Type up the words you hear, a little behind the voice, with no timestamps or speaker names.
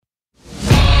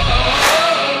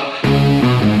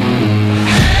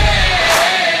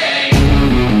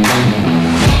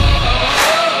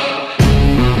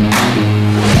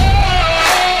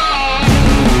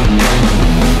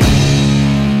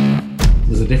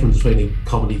difference between a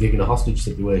comedy gig and a hostage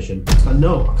situation. It's like,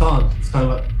 no, I can't. It's kind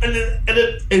of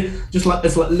like, just like,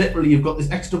 it's like literally you've got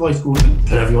this extra voice going,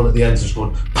 and everyone at the end is just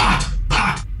going, pat,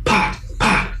 pat, pat,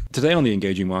 pat. Today on The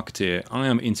Engaging Marketeer, I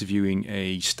am interviewing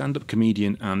a stand-up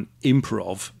comedian and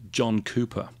improv, John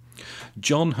Cooper.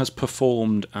 John has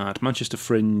performed at Manchester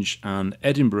Fringe and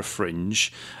Edinburgh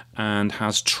Fringe and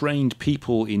has trained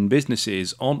people in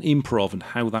businesses on improv and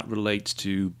how that relates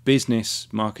to business,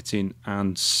 marketing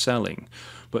and selling.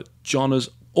 But John has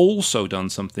also done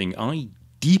something I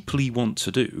deeply want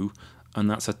to do, and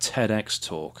that's a TEDx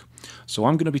talk. So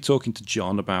I'm going to be talking to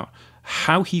John about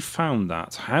how he found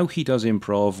that, how he does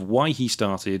improv, why he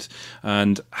started,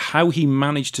 and how he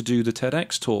managed to do the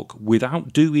TEDx talk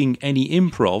without doing any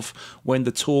improv when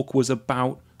the talk was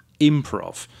about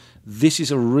improv. This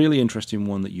is a really interesting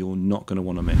one that you're not going to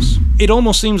want to miss. It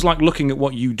almost seems like, looking at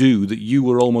what you do, that you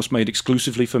were almost made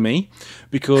exclusively for me,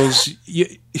 because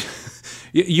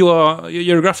you're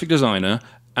a graphic designer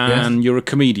and yes, you're a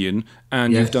comedian,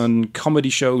 and yes, you've done comedy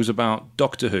shows about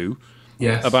Doctor Who,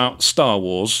 yes, about Star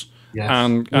Wars, yes,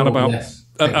 and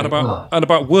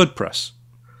about WordPress.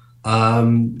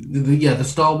 The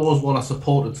Star Wars one, I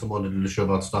supported someone to do a show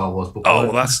about Star Wars.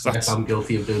 But that's I'm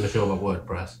guilty of doing a show about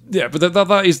WordPress. Yeah, but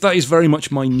that is very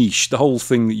much my niche. The whole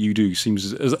thing that you do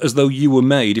seems as though you were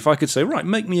made. If I could say, right,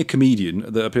 make me a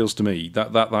comedian that appeals to me,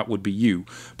 that would be you.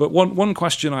 But one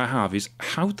question I have is,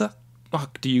 how the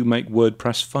fuck do you make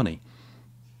WordPress funny?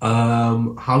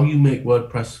 How you make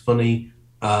WordPress funny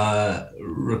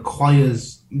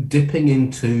requires dipping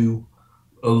into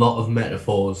a lot of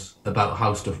metaphors about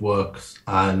how stuff works,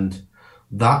 and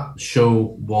that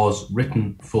show was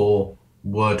written for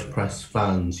WordPress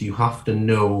fans. You have to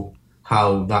know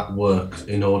how that works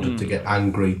in order to get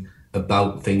angry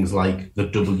about things like the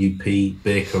WP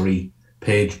Bakery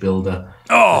page builder.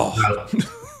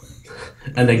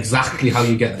 And exactly how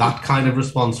you get that kind of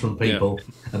response from people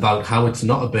about how it's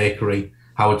not a bakery,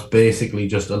 how it's basically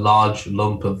just a large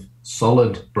lump of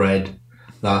solid bread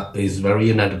that is very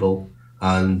inedible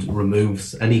and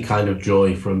removes any kind of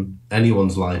joy from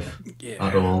anyone's life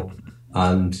at all.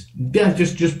 And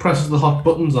just presses the hot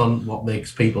buttons on what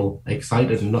makes people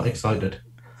excited and not excited.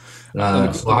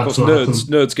 Of course,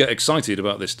 nerds get excited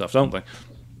about this stuff, don't they?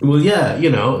 Well, yeah,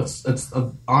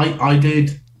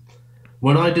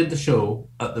 when I did the show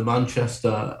at the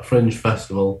Manchester Fringe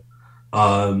Festival,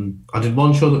 I did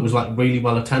one show that was like really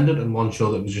well attended and one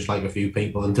show that was just like a few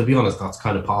people. And to be honest, that's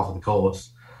kind of part of the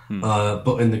course.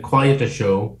 But in the quieter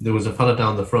show, there was a fella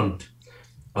down the front,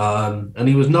 and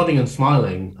he was nodding and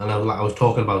smiling. And I was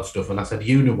talking about stuff, and I said,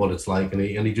 "You know what it's like," and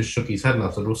he just shook his head, and I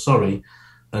said, "Well, sorry."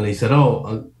 And he said,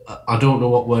 "Oh, I don't know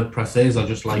what WordPress is. I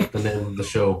just like the name of the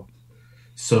show."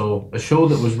 So a show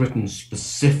that was written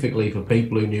specifically for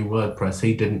people who knew WordPress,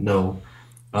 he didn't know.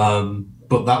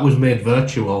 But that was made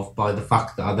virtue of by the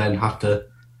fact that I then had to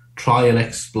try and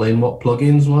explain what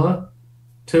plugins were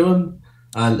to him,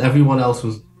 and everyone else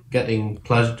was getting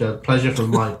pleasure from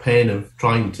my pain of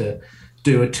trying to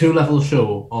do a 2-level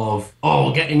show of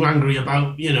getting angry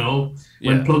about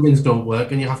when plugins don't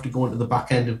work and you have to go into the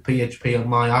back end of PHP on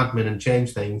my admin and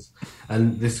change things,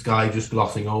 and this guy just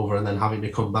glossing over and then having to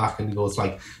come back and go, it's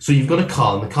like, so you've got a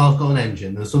car and the car's got an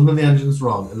engine, there's something the engine's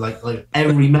wrong, and like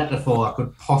every metaphor I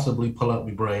could possibly pull out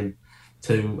my brain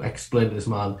to explain to this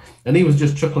man, and he was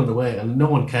just chuckling away and no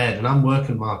one cared, and I'm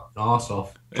working my arse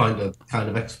off trying to kind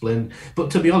of explain. But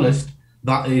to be honest,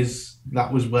 that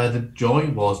was where the joy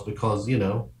was, because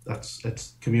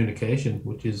it's communication,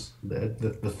 which is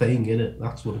the thing in it.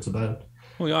 That's what it's about.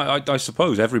 Well, yeah, I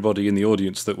suppose everybody in the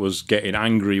audience that was getting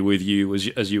angry with you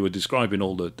as you were describing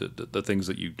all the things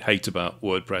that you hate about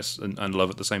WordPress and love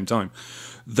at the same time,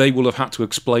 they will have had to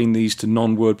explain these to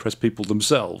non-WordPress people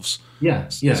themselves. Yeah.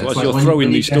 So as you're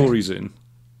throwing these stories in.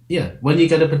 Yeah, when you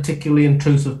get a particularly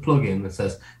intrusive plugin that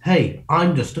says, "Hey,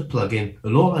 I'm just a plugin,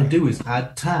 and all I do is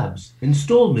add tabs.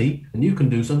 Install me, and you can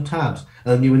do some tabs."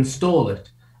 And then you install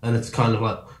it, and it's kind of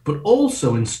like, but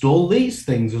also install these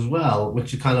things as well,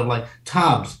 which are kind of like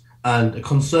tabs and a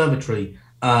conservatory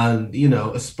and,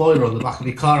 a spoiler on the back of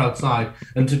your car outside.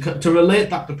 And to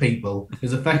relate that to people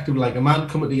is effectively like a man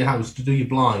coming to your house to do your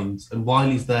blinds, and while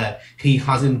he's there, he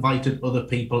has invited other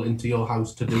people into your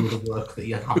house to do the work that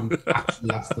you haven't actually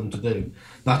asked them to do.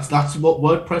 That's what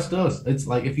WordPress does. It's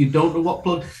like, if you don't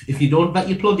know if you don't vet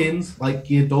your plugins, like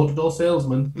your door-to-door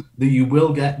salesman, then you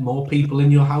will get more people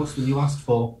in your house than you asked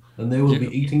for, and they will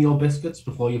be eating your biscuits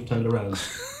before you've turned around.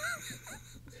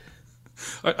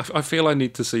 I feel I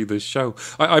need to see this show.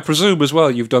 I presume as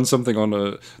well you've done something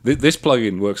on this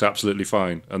plugin works absolutely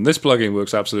fine, and this plugin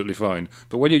works absolutely fine.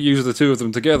 But when you use the two of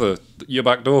them together, your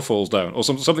back door falls down, or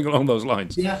something along those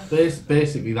lines. Yeah,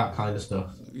 basically that kind of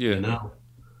stuff. Yeah. You know.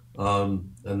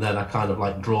 And then I kind of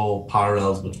like draw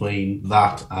parallels between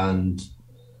that and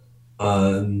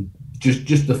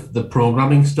just the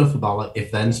programming stuff about like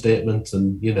if then statements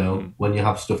and when you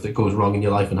have stuff that goes wrong in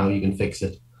your life and how you can fix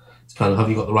it. It's kind of have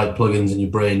you got the right plugins in your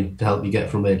brain to help you get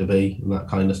from A to B and that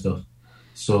kind of stuff.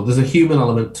 So there's a human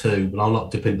element too, but I'll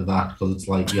not dip into that because it's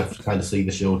like you have to kind of see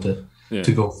the show to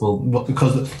go full.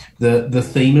 Because the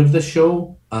theme of the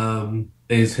show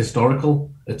is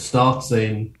historical. It starts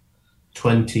in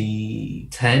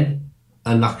 2010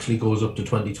 and actually goes up to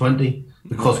 2020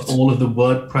 because all of the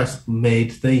WordPress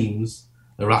made themes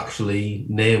are actually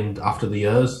named after the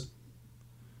years.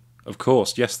 Of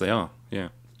course, yes, they are. Yeah.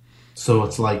 So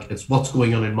it's like it's what's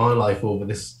going on in my life over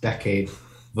this decade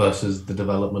versus the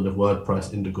development of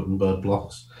WordPress into Gutenberg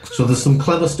blocks. So there's some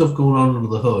clever stuff going on under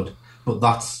the hood, but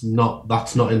that's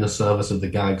not in the service of the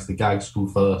gags. The gags come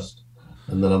first,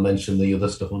 and then I mention the other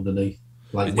stuff underneath,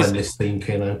 like when this theme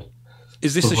came out.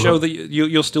 Is this a show that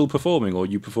you're still performing, or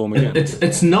you perform again?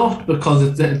 It's not,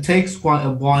 because it takes quite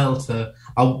a while to.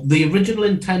 The original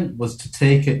intent was to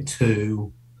take it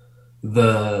to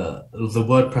the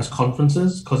WordPress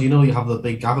conferences, because you have the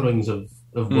big gatherings of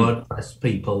WordPress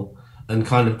people, and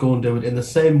kind of go and do it in the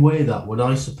same way that when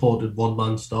I supported One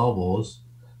Man Star Wars,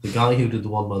 the guy who did the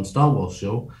One Man Star Wars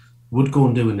show would go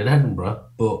and do it in Edinburgh,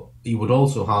 but he would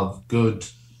also have good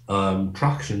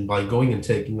traction by going and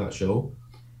taking that show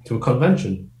to a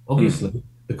convention, obviously,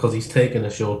 because he's taken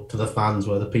a show to the fans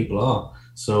where the people are.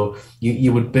 So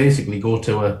you would basically go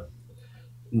to a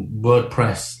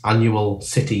WordPress annual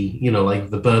city,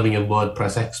 like the Birmingham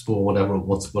WordPress Expo,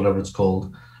 whatever it's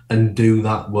called, and do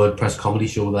that WordPress comedy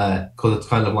show there, because it's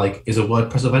kind of like, is a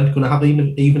WordPress event going to have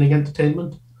evening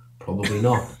entertainment? Probably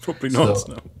not. Probably not.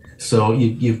 So, so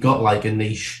you've got like a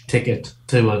niche ticket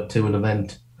to an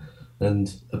event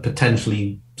and a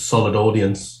potentially solid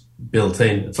audience built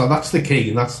in. So that's the key,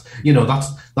 and that's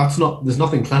not. There's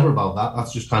nothing clever about that.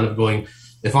 That's just kind of going,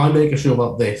 if I make a show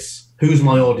about this, who's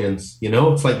my audience?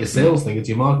 It's like your sales thing. It's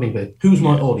your marketing thing. Who's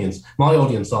my audience? My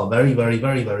audience are very, very,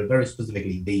 very, very, very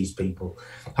specifically these people.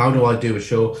 How do I do a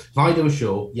show? If I do a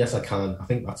show, yes, I can. I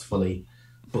think that's funny.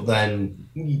 But then,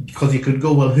 because you could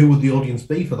go, well, who would the audience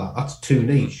be for that? That's too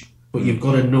niche. But you've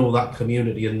got to know that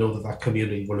community and know that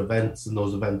community run events, and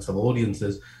those events have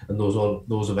audiences, and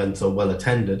those events are well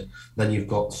attended. Then you've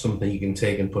got something you can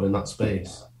take and put in that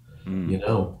space.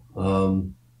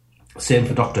 Same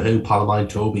for Doctor Who. Pal of mine,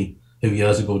 Toby, who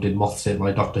years ago did Moths Ate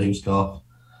My Doctor Who Scarf.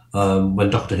 When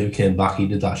Doctor Who came back, he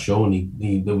did that show, and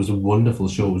it was a wonderful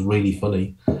show. It was really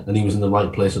funny, and he was in the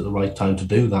right place at the right time to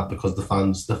do that, because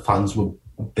the fans were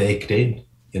baked in.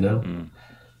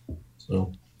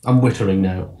 So. I'm wittering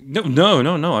now.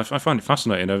 No. I find it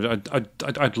fascinating.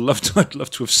 I'd love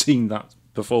to have seen that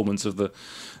performance of the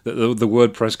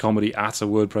WordPress comedy at a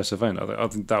WordPress event. I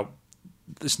think that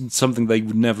this is something they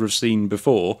would never have seen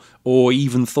before, or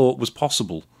even thought was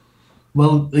possible.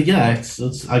 Well, yeah,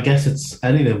 it's I guess it's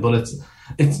anything, but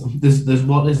there's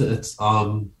what is it? It's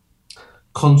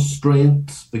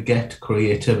constraints beget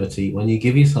creativity. When you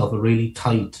give yourself a really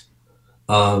tight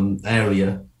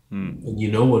area. And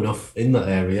enough in that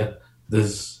area,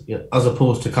 there's as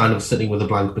opposed to kind of sitting with a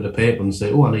blank bit of paper and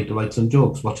say, I need to write some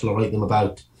jokes, what shall I write them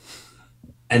about?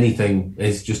 Anything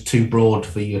is just too broad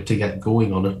for you to get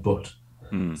going on it. But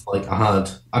it's like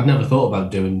I'd never thought about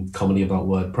doing comedy about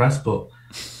WordPress, but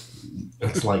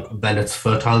it's like, then it's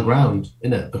fertile ground,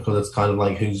 innit? Because it's kind of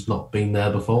like, who's not been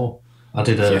there before? I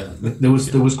did there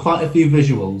was quite a few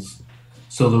visuals.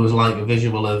 So there was like a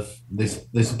visual of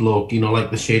this bloke,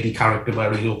 like the shady character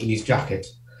where he's opening his jacket.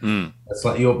 It's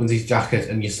like he opens his jacket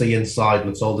and you see inside, and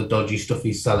it's all the dodgy stuff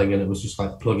he's selling, and it was just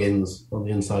like plugins on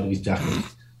the inside of his jacket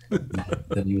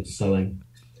that he was selling.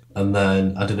 And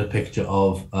then I did a picture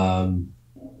of a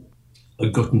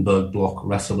Gutenberg block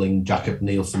wrestling Jacob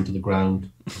Nielsen to the ground,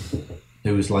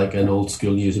 who was like an old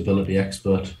school usability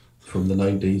expert from the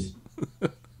 90s.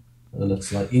 And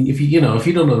it's like, if you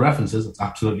don't know the references, it's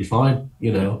absolutely fine.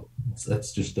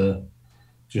 It's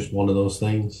just one of those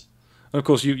things. And of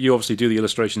course, you obviously do the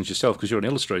illustrations yourself, because you're an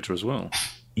illustrator as well.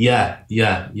 Yeah.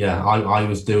 I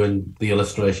was doing the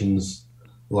illustrations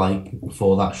like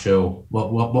for that show.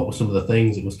 What were some of the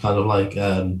things? It was kind of like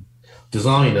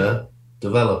designer,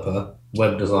 developer,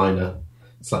 web designer.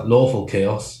 It's like lawful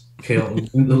chaos,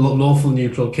 lawful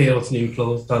neutral, chaos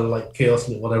neutral. It's kind of like chaos,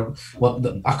 whatever.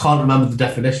 I can't remember the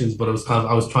definitions, but it was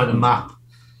I was trying to map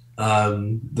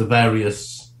the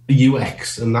various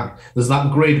UX, and that there's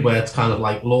that grid where it's kind of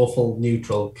like lawful,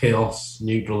 neutral, chaos,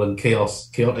 neutral, and chaos,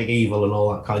 chaotic evil, and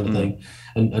all that kind of thing,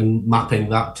 and mapping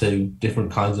that to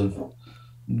different kinds of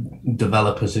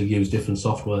developers who use different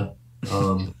software,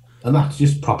 and that's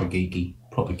just proper geeky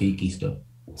stuff.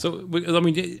 So, I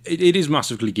mean, it is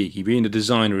massively geeky. Being a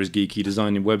designer is geeky.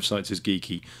 Designing websites is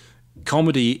geeky.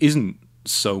 Comedy isn't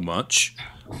so much.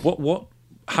 What?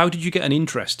 How did you get an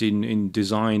interest in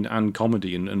design and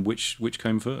comedy, and which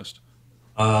came first?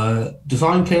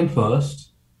 Design came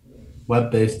first,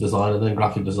 web-based design, and then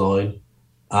graphic design,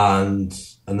 and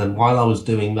then while I was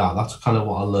doing that, that's kind of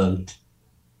what I learned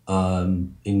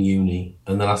in uni,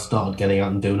 and then I started getting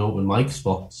out and doing open mic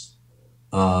spots.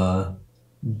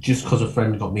 Just because a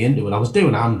friend got me into it. I was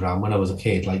doing Amdram when I was a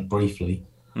kid, like briefly.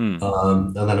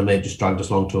 And then a mate just dragged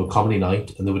us along to a comedy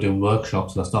night, and they were doing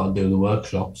workshops, and I started doing the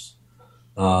workshops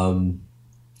in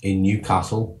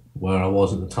Newcastle, where I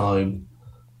was at the time,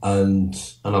 and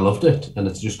I loved it. And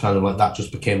it's just kind of like that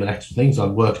just became an extra thing. So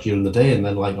I'd work during the day, and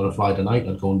then like on a Friday night,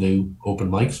 I'd go and do open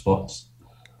mic spots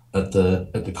at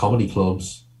the comedy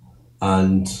clubs.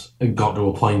 And it got to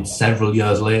a point several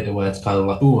years later where it's kind of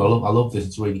like, oh, I love this,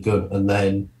 it's really good. And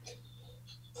then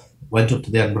went up to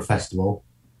the Edinburgh Festival,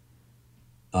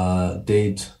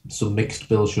 did some mixed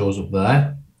bill shows up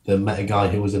there. Then met a guy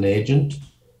who was an agent.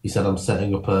 He said, I'm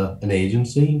setting up an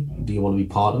agency. Do you want to be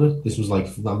part of it? This was like,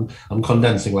 I'm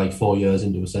condensing like 4 years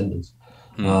into a sentence.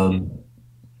 And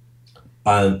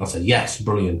I said, yes,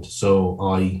 brilliant. So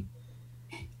I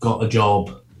got a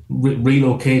job,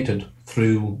 relocated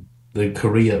through the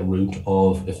career route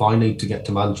of, if I need to get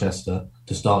to Manchester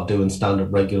to start doing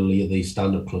stand-up regularly at these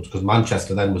stand-up clubs, because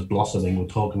Manchester then was blossoming. We're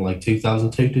talking like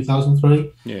 2002,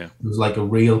 2003. Yeah. It was like a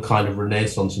real kind of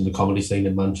renaissance in the comedy scene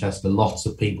in Manchester. Lots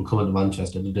of people coming to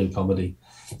Manchester to do comedy.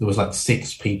 There was like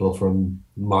 6 people from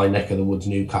my neck of the woods,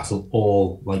 Newcastle,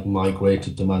 all like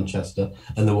migrated to Manchester,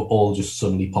 and they were all just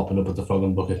suddenly popping up at the Frog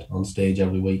and Bucket on stage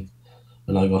every week.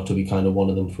 And I got to be kind of one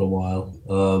of them for a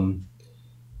while.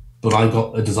 But I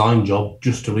got a design job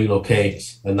just to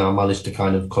relocate, and I managed to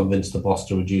kind of convince the boss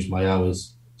to reduce my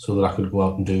hours so that I could go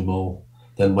out and do more.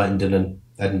 Then went and did an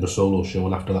Edinburgh solo show,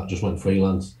 and after that just went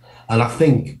freelance. And I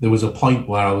think there was a point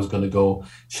where I was going to go,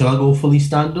 should I go fully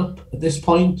stand-up at this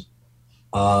point?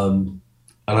 And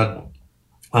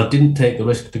I didn't take the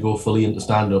risk to go fully into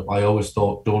stand-up. I always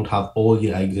thought, don't have all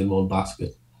your eggs in one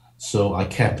basket. So I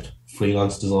kept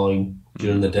freelance design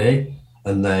during the day,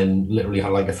 and then literally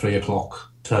had like a 3 o'clock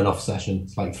turn off session.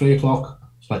 It's like 3 o'clock,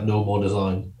 it's like no more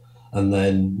design. And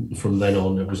then from then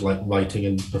on, it was like writing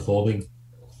and performing.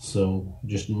 So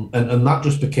just, and that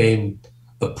just became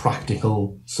a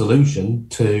practical solution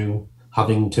to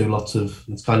having lots of,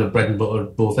 it's kind of bread and butter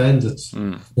at both ends.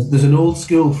 There's an old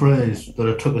school phrase that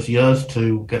it took us years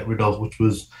to get rid of, which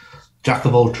was jack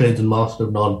of all trades and master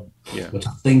of none, which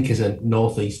I think is a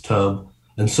northeast term.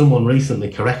 And someone recently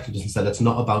corrected us and said it's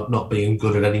not about not being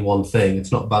good at any one thing.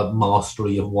 It's not about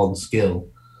mastery of one skill,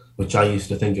 which I used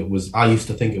to think it was. I used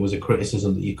to think it was a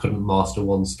criticism that you couldn't master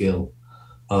one skill.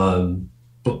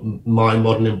 But my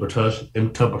modern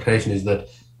interpretation is that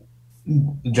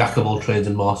jack of all trades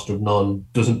and master of none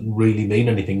doesn't really mean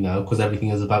anything now, because everything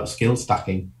is about skill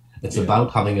stacking. It's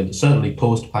about having certainly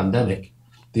post-pandemic,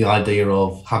 the idea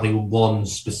of having one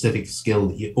specific skill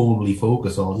that you only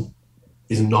focus on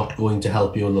is not going to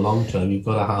help you in the long term. You've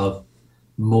got to have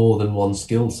more than one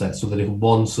skill set, so that if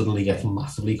one suddenly gets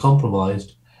massively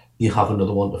compromised, you have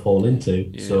another one to fall into.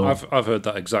 Yeah, so I've heard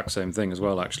that exact same thing as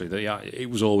well, actually. That it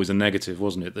was always a negative,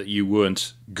 wasn't it? That you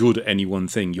weren't good at any one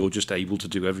thing. You're just able to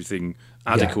do everything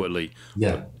adequately.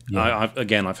 Yeah.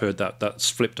 I've heard that's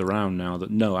flipped around now.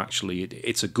 That no, actually,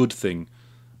 it's a good thing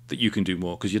that you can do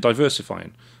more because you're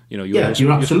diversifying. You're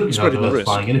absolutely spreading the risk.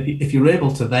 And if you're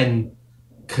able to then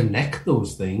connect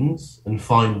those things and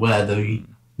find where the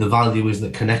value is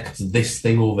that connects this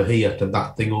thing over here to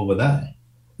that thing over there,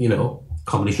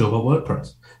 comedy show about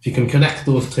WordPress. If you can connect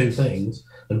those two things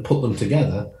and put them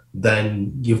together,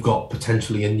 then you've got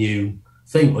potentially a new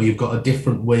thing, or you've got a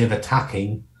different way of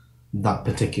attacking that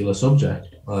particular subject.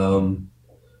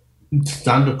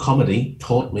 Stand-up comedy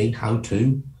taught me how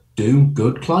to do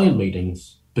good client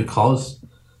meetings, because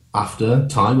after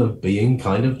time of being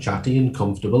kind of chatty and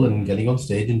comfortable and getting on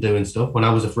stage and doing stuff, when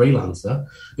I was a freelancer,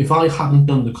 if I hadn't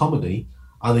done the comedy,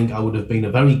 I think I would have been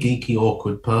a very geeky,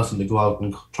 awkward person to go out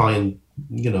and try and,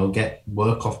 get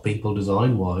work off people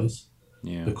design-wise.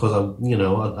 Yeah. Because,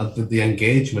 the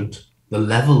engagement, the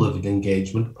level of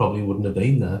engagement probably wouldn't have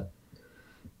been there,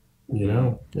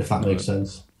 if that makes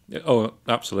sense. Oh,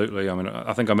 absolutely. I mean,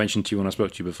 I think I mentioned to you when I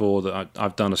spoke to you before that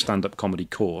I've done a stand-up comedy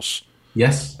course.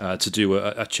 Yes. To do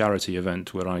a charity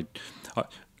event where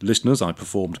Listeners, I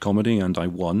performed comedy and I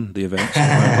won the event.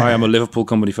 I am a Liverpool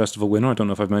Comedy Festival winner. I don't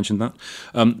know if I've mentioned that.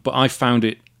 But I found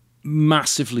it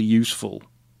massively useful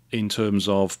in terms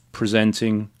of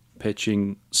presenting,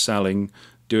 pitching, selling,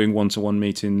 doing one-to-one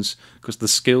meetings, because the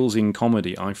skills in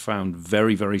comedy I found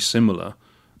very, very similar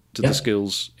to the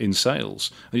skills in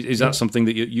sales. Is that something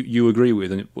that you agree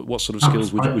with? And what sort of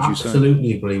skills would you say? I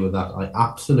absolutely agree with that. I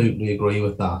absolutely agree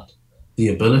with that. The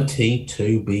ability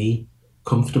to be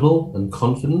comfortable and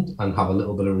confident and have a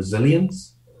little bit of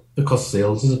resilience, because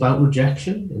sales is about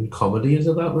rejection and comedy is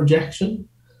about rejection,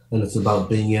 and it's about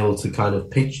being able to kind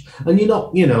of pitch. And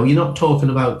you're not talking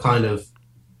about kind of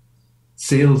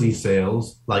salesy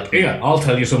sales, like, yeah, I'll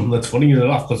tell you something that's funny and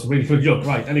laugh because it's a really good joke.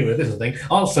 Right, anyway, this is the thing.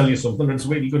 I'll sell you something and it's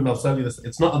really good and I'll sell you this.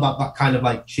 It's not about that kind of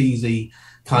like cheesy,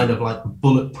 kind of like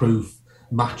bulletproof,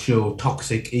 macho,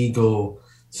 toxic, ego,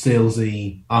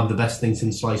 salesy, I'm the best thing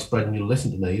since sliced bread and you'll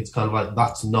listen to me. It's kind of like,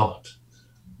 that's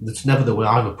never the way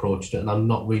I've approached it, and I'm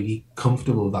not really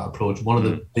comfortable with that approach. One of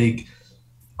the big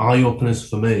eye-openers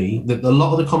for me, that a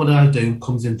lot of the comedy I do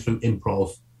comes in through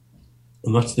improv.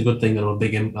 And that's the good thing, and I'm a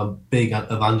big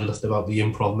evangelist about the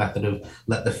improv method of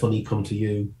let the funny come to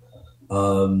you.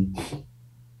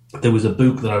 There was a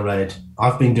book that I read.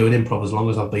 I've been doing improv as long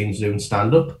as I've been doing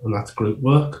stand-up, and that's group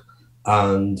work.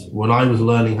 And when I was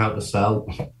learning how to sell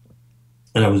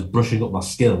and I was brushing up my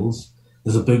skills,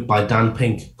 there's a book by Dan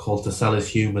Pink called To Sell is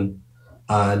Human.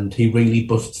 And he really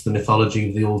busts the mythology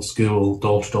of the old school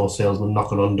door-to-door salesman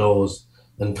knocking on doors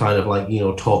and kind of like,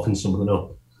 talking something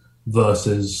up,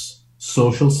 versus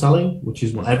social selling, which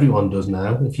is what everyone does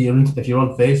now. If you're on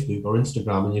Facebook or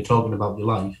Instagram and you're talking about your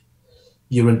life,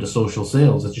 you're into social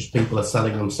sales. It's just people are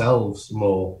selling themselves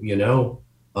more,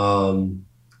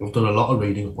 I've done a lot of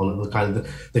reading on it, the kind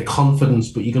of the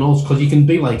confidence, but you can also, because you can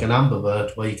be like an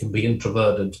ambivert where you can be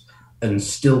introverted and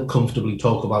still comfortably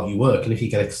talk about your work. And if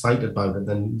you get excited about it,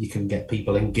 then you can get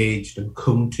people engaged and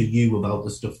come to you about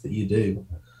the stuff that you do.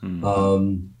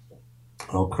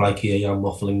 Oh, crikey, I'm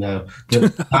waffling now.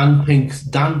 Dan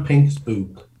Pink's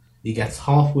book, he gets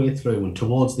halfway through and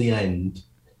towards the end,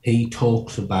 he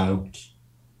talks about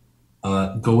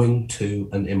going to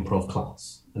an improv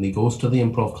class. And he goes to the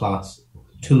improv class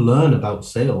to learn about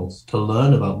sales, to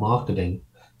learn about marketing,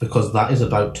 because that is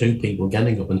about two people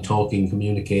getting up and talking,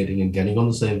 communicating, and getting on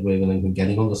the same wavelength and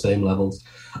getting on the same levels.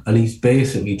 And he's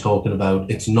basically talking about,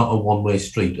 it's not a one-way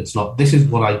street. It's not, this is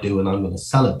what I do and I'm going to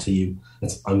sell it to you.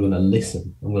 I'm going to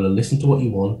listen. I'm going to listen to what you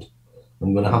want.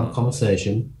 I'm going to have a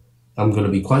conversation. I'm going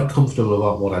to be quite comfortable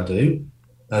about what I do.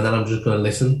 And then I'm just going to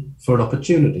listen for an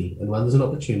opportunity. And when there's an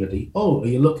opportunity, are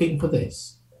you looking for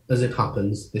this? As it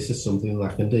happens, this is something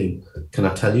that I can do. Can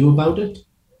I tell you about it?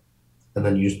 And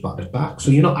then you just bat it back.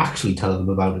 So you're not actually telling them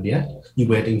about it yet. You're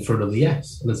waiting for another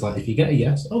yes. And it's like, if you get a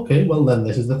yes, okay, well then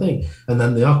this is the thing. And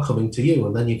then they are coming to you.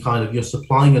 And then you're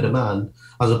supplying a demand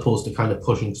as opposed to kind of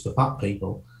pushing stuff at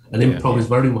people. And improv is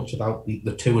very much about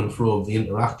the to and fro of the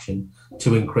interaction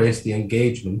to increase the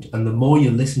engagement. And the more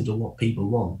you listen to what people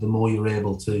want, the more you're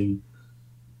able to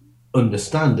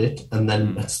understand it. And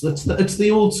then it's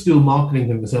the old school marketing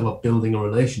thing to say about building a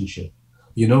relationship.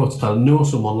 It's to know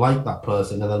someone like that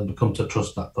person and then become to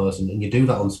trust that person. And you do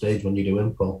that on stage when you do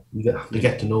improv. You have to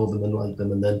get to know them and like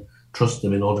them and then trust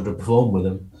them in order to perform with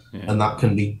them. Yeah. And that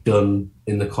can be done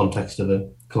in the context of a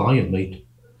client meet.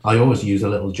 I always use a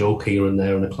little joke here and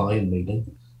there in a client meeting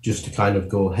just to kind of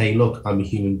go, hey, look, I'm a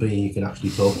human being. You can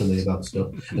actually talk to me about stuff.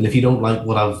 And if you don't like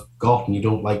what I've got and you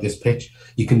don't like this pitch,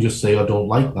 you can just say, I don't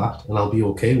like that, and I'll be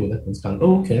okay with it. And it's kind of,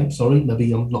 okay, I'm sorry,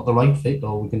 maybe I'm not the right fit,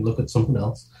 or we can look at something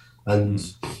else. And,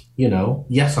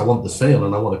 yes, I want the sale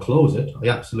and I want to close it. I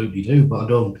absolutely do,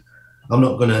 but I'm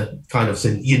not going to kind of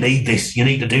say, you need this, you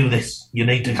need to do this, you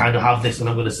need to kind of have this, and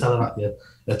I'm going to sell it at you.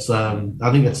 It's,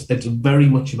 I think it's very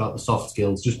much about the soft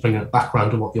skills, just bringing it back around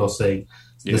to what you're saying.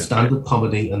 The stand-up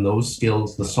comedy and those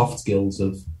skills, the soft skills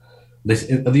of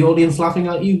this. Are the audience laughing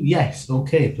at you? Yes.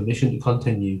 Okay. Permission to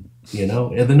continue.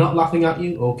 Are they not laughing at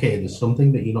you? Okay. There's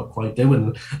something that you're not quite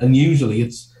doing. And usually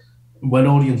it's when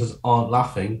audiences aren't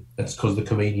laughing, it's because the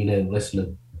comedian ain't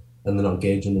listening and they're not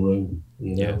engaging the room.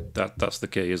 Yeah, that's the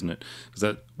key, isn't it?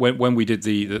 Because when we did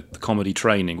the comedy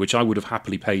training, which I would have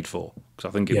happily paid for, because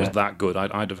I think it was that good,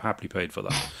 I'd have happily paid for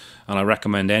that. And I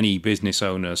recommend any business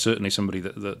owner, certainly somebody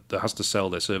that has to sell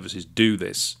their services, do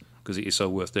this because it is so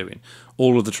worth doing.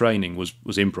 All of the training was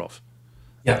improv.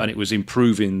 Yeah. And it was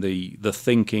improving the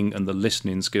thinking and the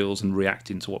listening skills and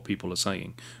reacting to what people are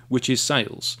saying, which is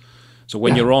sales. So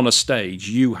when you're on a stage,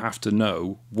 you have to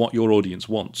know what your audience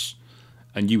wants.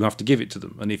 and you have to give it to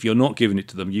them. And if you're not giving it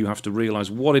to them, you have to realise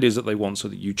what it is that they want so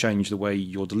that you change the way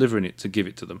you're delivering it to give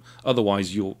it to them.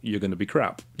 Otherwise, you're going to be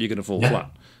crap. You're going to fall flat.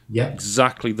 Yeah.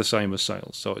 Exactly the same as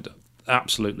sales. So I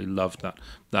absolutely loved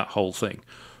that whole thing.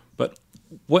 But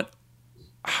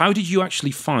how did you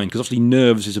actually find, because obviously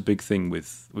nerves is a big thing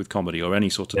with comedy or any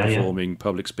sort of performing,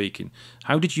 public speaking.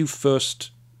 How did you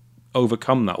first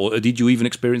overcome that, or did you even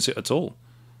experience it at all?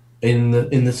 In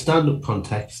the stand-up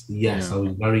context, yes, I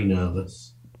was very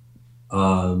nervous.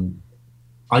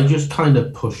 I just kind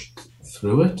of pushed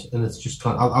through it, and it's just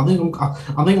kind of, I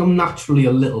think I'm naturally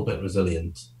a little bit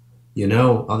resilient. You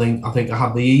know, I think I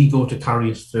had the ego to carry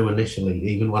us through initially.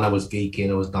 Even when I was geeky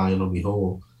and I was dying on my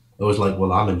hole, I was like,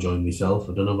 well, I'm enjoying myself.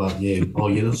 I don't know about you.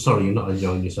 Oh, sorry, you're not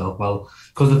enjoying yourself. Well,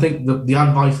 because I think the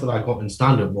advice that I got in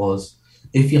stand-up was,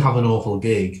 if you have an awful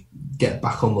gig, get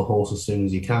back on the horse as soon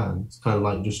as you can. It's kind of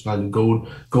like just kind of go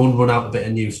and run out a bit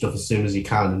of new stuff as soon as you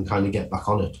can and kind of get back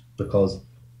on it, because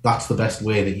that's the best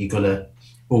way that you're going to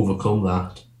overcome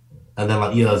that. And then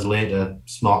like years later,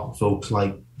 smart folks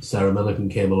like Sarah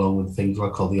Millican came along with things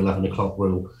like called the 11 o'clock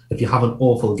rule. If you have an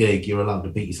awful gig, you're allowed to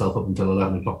beat yourself up until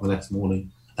 11 o'clock the next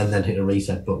morning and then hit a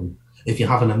reset button. If you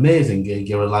have an amazing gig,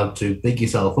 you're allowed to big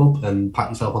yourself up and pat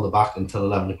yourself on the back until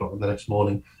 11 o'clock the next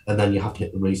morning, and then you have to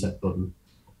hit the reset button.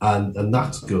 And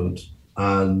that's good.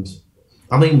 And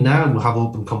I mean, now we have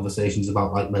open conversations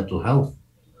about like mental health.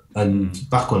 And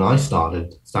back when I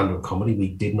started stand-up comedy, we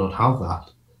did not have that,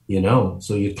 you know.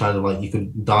 So you kind of like, you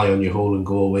could die on your hole and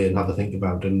go away and have a think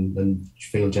about it and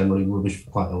feel generally rubbish for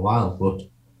quite a while. But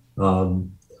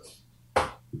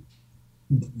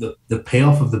the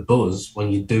payoff of the buzz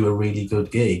when you do a really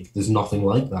good gig, there's nothing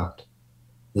like that.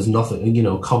 There's nothing, you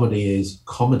know, comedy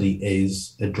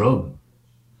is a drug.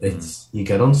 It's, you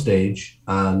get on stage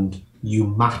and you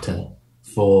matter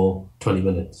for 20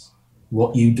 minutes.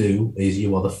 What you do is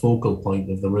you are the focal point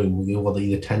of the room. You are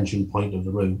the attention point of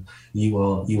the room.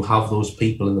 You have those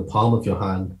people in the palm of your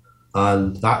hand,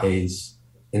 and that is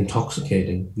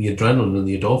intoxicating. The adrenaline and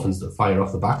the endorphins that fire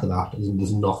off the back of that,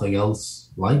 there's nothing else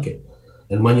like it.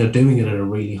 And when you're doing it at a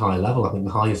really high level, I think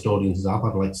the highest audiences I've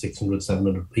had are like 600,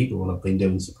 700 people when I've been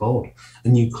doing support.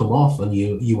 And you come off and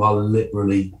you are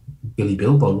literally Jimmy Big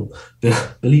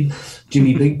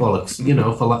Bollocks, you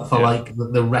know, for like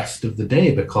the rest of the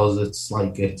day, because it's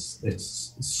like,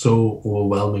 it's so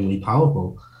overwhelmingly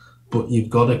powerful. But you've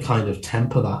got to kind of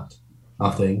temper that,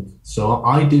 I think. So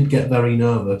I did get very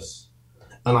nervous.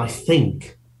 And I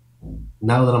think,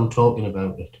 now that I'm talking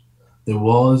about it, there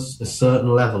was a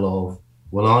certain level of,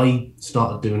 when I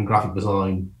started doing graphic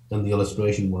design and the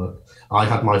illustration work, I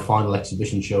had my final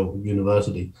exhibition show at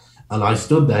university, and I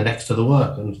stood there next to the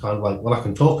work and kind of like, well, I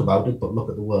can talk about it, but look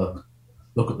at the work.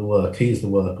 Look at the work. Here's the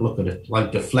work. Look at it.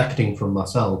 Like deflecting from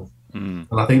myself. And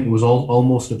I think there was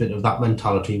almost a bit of that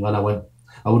mentality when I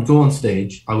would go on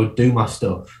stage, I would do my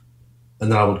stuff, and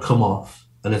then I would come off,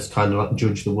 and it's kind of like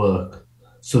judge the work.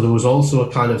 So there was also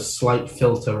a kind of slight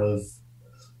filter of,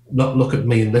 not look at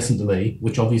me and listen to me,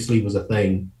 which obviously was a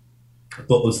thing,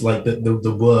 but was like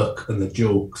the work and the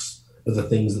jokes are the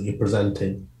things that you're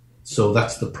presenting. So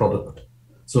that's the product.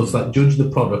 So it's like judge the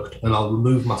product, and I'll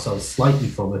remove myself slightly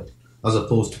from it, as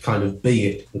opposed to kind of be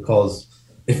it, because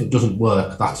if it doesn't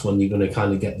work, that's when you're going to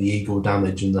kind of get the ego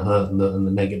damage and the hurt and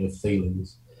the negative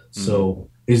feelings. So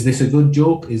is this a good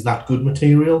joke? Is that good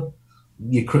material?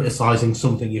 You're criticising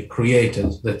something you've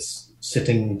created that's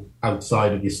sitting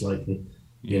outside of you slightly.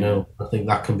 You know, I think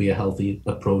that can be a healthy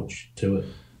approach to it.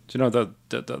 Do you know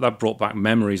that brought back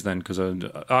memories then? Because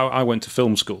I went to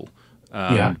film school.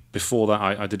 Before that,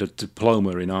 I did a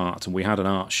diploma in art, and we had an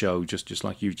art show just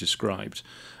like you described.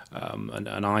 And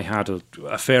I had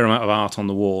a fair amount of art on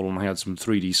the wall, and I had some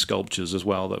 3D sculptures as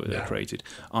well that were created.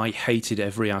 I hated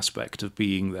every aspect of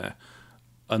being there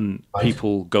and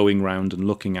people going round and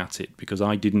looking at it, because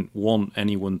I didn't want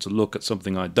anyone to look at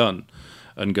something I'd done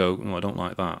and go, oh, I don't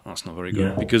like that. That's not very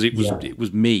good. Because it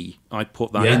was me. I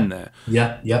put that in there.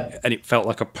 And it felt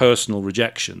like a personal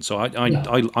rejection. So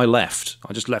I left.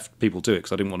 I just left people do it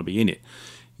because I didn't want to be in it.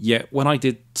 Yet when I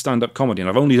did stand-up comedy, and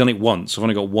I've only done it once, I've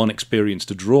only got one experience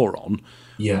to draw on.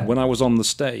 When I was on the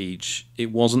stage,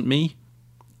 it wasn't me.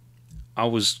 I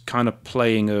was kind of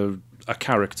playing a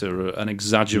character, an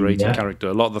exaggerated character.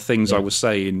 A lot of the things I was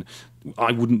saying,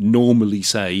 I wouldn't normally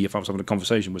say if I was having a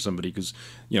conversation with somebody, because,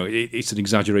 you know, it's an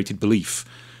exaggerated belief.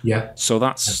 So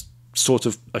that's sort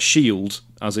of a shield,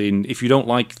 as in, if you don't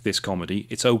like this comedy,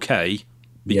 it's okay,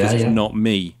 because it's not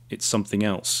me, it's something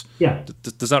else.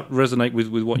 Does that resonate with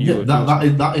what you?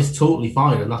 That is totally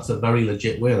fine, and that's a very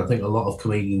legit way. And I think a lot of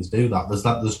comedians do that.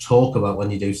 There's talk about when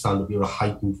you do stand up, you're a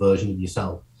heightened version of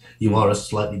yourself. You are a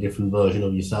slightly different version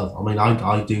of yourself. I mean,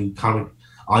 I do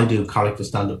character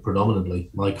stand up predominantly.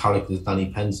 My character is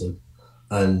Danny Pensive,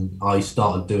 and I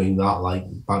started doing that like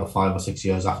about 5 or 6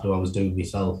 years after I was doing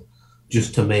myself,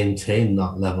 just to maintain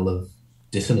that level of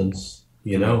dissonance,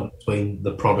 between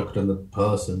the product and the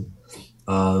person.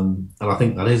 And I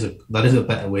think that is a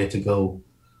better way to go.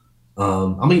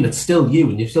 I mean, it's still you,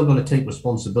 and you've still got to take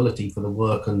responsibility for the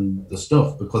work and the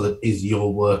stuff because it is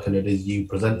your work and it is you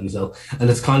presenting yourself. And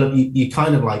it's kind of you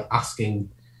kind of like asking,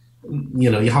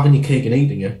 you're having your cake and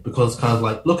eating it because it's kind of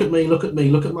like, look at me, look at me,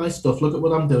 look at my stuff, look at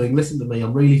what I'm doing, listen to me,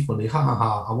 I'm really funny, ha ha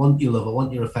ha. I want your love, I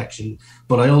want your affection,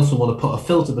 but I also want to put a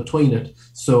filter between it,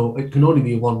 so it can only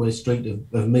be a one-way street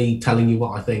of me telling you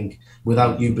what I think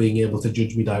without you being able to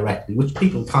judge me directly, which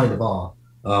people kind of are.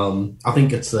 I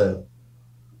think it's a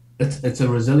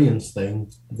resilience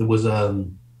thing.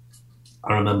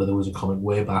 I remember there was a comic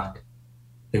way back.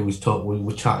 We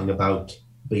were chatting about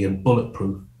being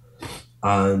bulletproof,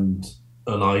 and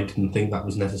I didn't think that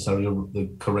was necessarily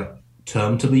the correct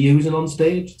term to be using on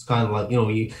stage. It's kind of like,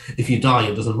 if you die,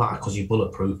 it doesn't matter because you're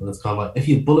bulletproof, and it's kind of like, if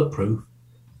you're bulletproof,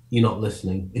 you're not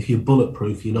listening. If you're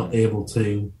bulletproof, you're not able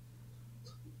to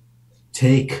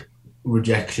take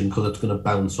rejection because it's going to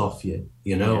bounce off you.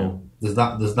 Yeah. There's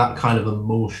that kind of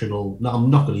emotional. No,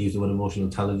 I'm not going to use the word emotional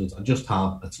intelligence. I just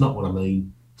have. It's not what I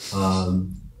mean.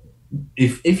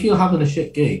 If you're having a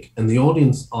shit gig and the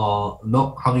audience are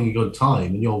not having a good time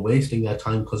and you're wasting their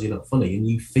time because you're not funny and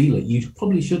you feel it, you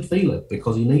probably should feel it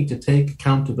because you need to take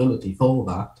accountability for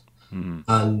that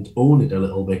and own it a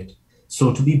little bit.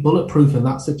 So to be bulletproof in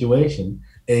that situation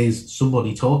is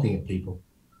somebody talking at people.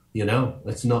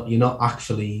 It's not, you're not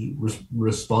actually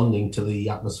responding to the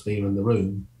atmosphere in the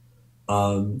room.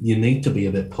 You need to be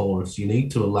a bit porous. You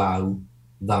need to allow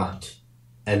that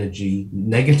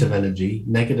negative energy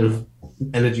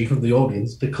from the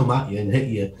audience to come at you and hit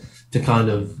you, to kind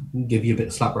of give you a bit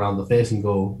of slap around the face and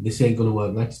go, this ain't going to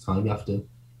work next time. You have to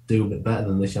do a bit better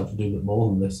than this. You have to do a bit more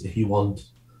than this if you want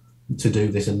to do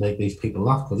this and make these people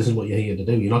laugh, because this is what you're here to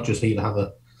do. You're not just here to have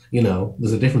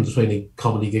there's a difference between a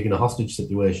comedy gig and a hostage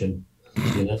situation,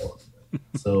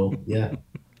 So, yeah.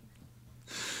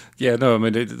 Yeah, no, I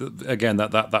mean, again,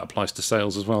 that applies to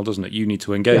sales as well, doesn't it? You need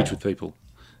to engage with people.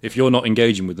 If you're not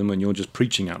engaging with them and you're just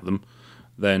preaching at them,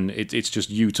 then it's just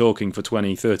you talking for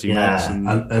 20, 30 minutes.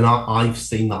 And I've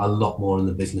seen that a lot more in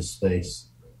the business space,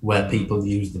 where people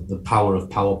use the power of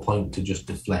PowerPoint to just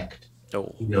deflect.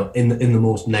 Oh. In the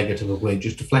most negative of way,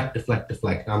 just deflect.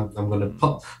 I'm going to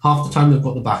put half the time they've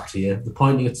got the back to you, they're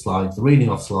pointing at slides, they're reading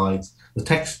off slides, the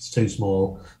text's too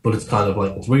small, but it's kind of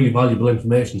like, it's really valuable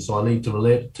information, so I need to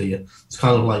relate it to you. It's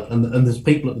kind of like, and there's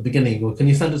people at the beginning who go, can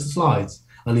you send us the slides?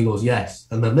 And he goes, yes.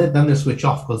 And then they switch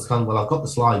off because it's kind of, well, I've got the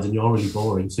slides and you're really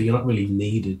boring, so you're not really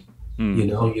needed. You're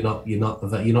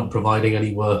not providing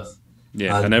any worth.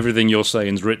 Yeah, and everything you're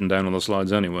saying is written down on the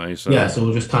slides anyway. So yeah, so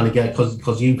we'll just kind of get,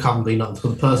 because you haven't been, because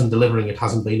the person delivering it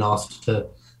hasn't been asked to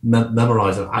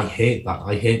memorize it. I hate that.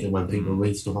 I hate it when people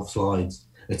read stuff off slides.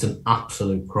 It's an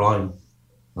absolute crime.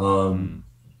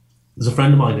 There's a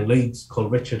friend of mine in Leeds called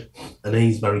Richard, and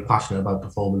he's very passionate about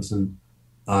performance and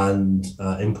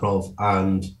improv,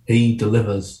 and he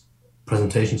delivers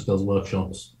presentation skills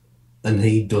workshops. And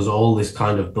he does all this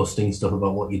kind of busting stuff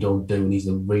about what you don't do, and he's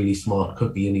a really smart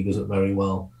cookie, and he does it very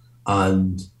well.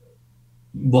 And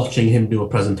watching him do a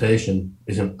presentation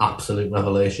is an absolute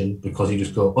revelation, because you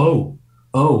just go,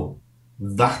 oh,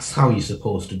 that's how you're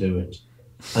supposed to do it.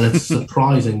 And it's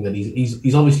surprising that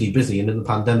he's obviously busy, and in the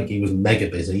pandemic he was mega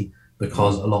busy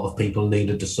because a lot of people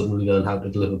needed to suddenly learn how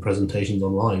to deliver presentations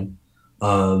online.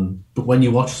 But when you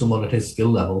watch someone at his skill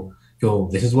level go,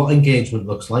 this is what engagement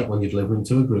looks like when you're delivering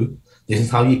to a group. This is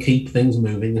how you keep things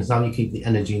moving. This is how you keep the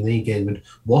energy and the engagement.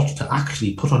 What to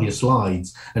actually put on your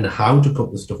slides, and how to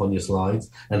put the stuff on your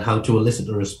slides, and how to elicit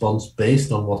a response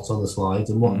based on what's on the slides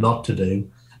and what not to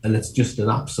do. And it's just an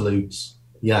absolute,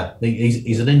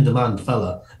 he's an in-demand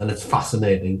fella, and it's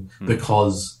fascinating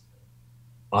because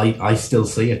I still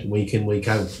see it week in, week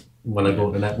out when I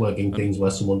go to networking things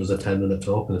where someone does a 10-minute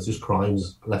talk and it's just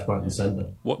crimes left, right and centre.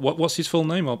 What's his full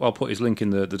name? I'll put his link in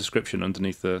the description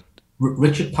underneath the...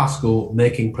 Richard Pascoe,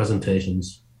 Making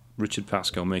Presentations. Richard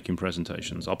Pascoe, Making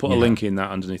Presentations. I'll put a link in that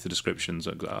underneath the descriptions.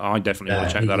 I definitely want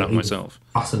to check that out myself.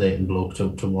 Fascinating bloke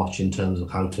to watch in terms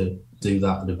of how to do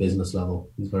that at a business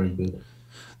level. He's very good.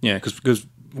 Yeah, because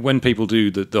when people do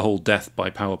the whole death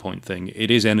by PowerPoint thing, it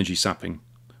is energy sapping.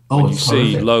 When you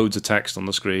see loads of text on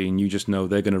the screen, you just know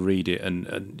they're going to read it,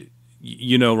 and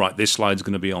right, this slide's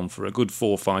going to be on for a good 4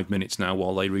 or 5 minutes now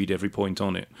while they read every point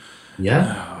on it.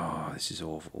 Yeah. this is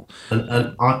awful.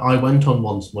 And I went on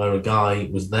once where a guy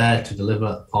was there to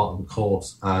deliver part of the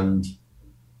course and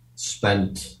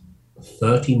spent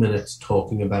 30 minutes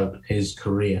talking about his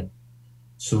career.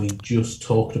 So he just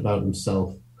talked about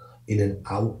himself in an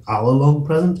hour-long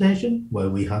presentation where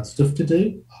we had stuff to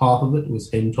do. Half of it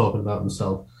was him talking about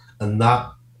himself. And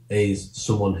that is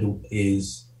someone who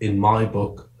is, in my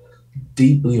book,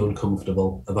 deeply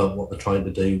uncomfortable about what they're trying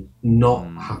to do, not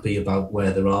happy about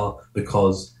where they are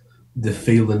because they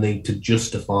feel the need to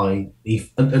justify.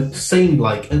 And it seemed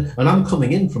like, and I'm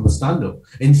coming in from a stand-up.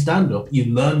 In stand-up,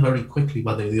 you learn very quickly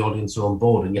whether the audience are on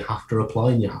board, and you have to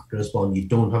reply and you have to respond. You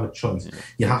don't have a choice. Yeah.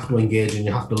 You have to engage, and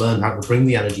you have to learn how to bring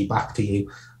the energy back to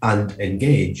you and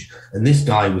engage. And this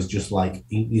guy was just like,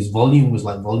 his volume was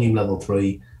like volume level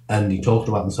 3. And he talked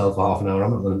about himself for half an hour.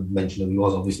 I'm not going to mention who he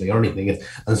was, obviously, or anything. And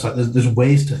it's like there's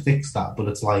ways to fix that, but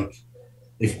it's like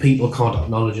if people can't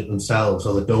acknowledge it themselves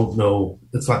or they don't know,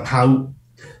 it's like how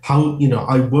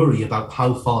I worry about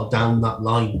how far down that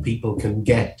line people can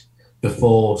get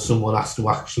before someone has to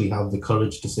actually have the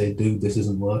courage to say, "Dude, this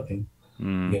isn't working."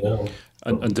 You know.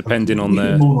 And depending on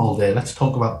their all day, let's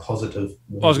talk about positive.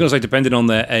 I was going to say, depending on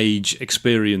their age,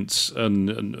 experience,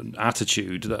 and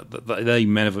attitude, that they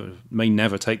may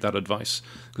never take that advice.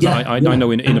 Because I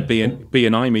know in a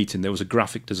BNI meeting, there was a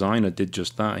graphic designer did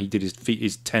just that. He did his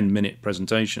 10-minute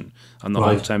presentation, and the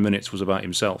whole 10 minutes was about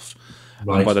himself.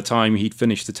 Right. And by the time he'd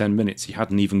finished the 10 minutes, he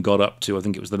hadn't even got up to, I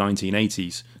think it was the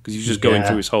 1980s, because he was just going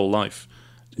through his whole life.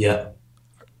 Yeah.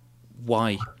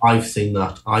 Why? I've seen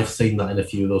that. I've seen that in a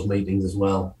few of those meetings as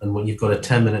well. And when you've got a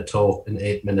 10-minute talk in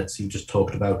 8 minutes, you just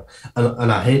talked about,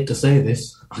 and I hate to say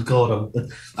this, I don't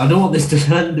want this to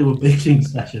turn into a bitching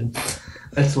session.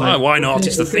 It's like, why not?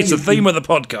 It's the theme of the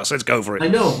podcast. Let's go for it. I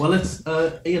know. Well,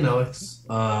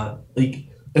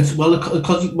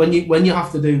 because when you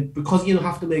have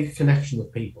to make a connection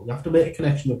with people. You have to make a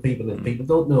connection with people, and people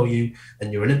don't know you,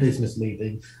 and you're in a business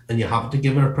meeting, and you have to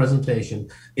give a presentation.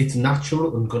 It's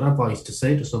natural and good advice to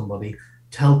say to somebody,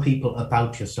 tell people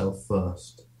about yourself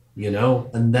first,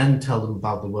 and then tell them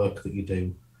about the work that you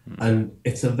do. And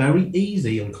it's a very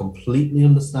easy and completely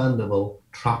understandable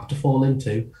trap to fall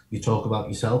into. You talk about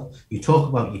yourself, you talk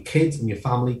about your kids and your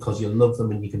family because you love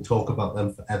them and you can talk about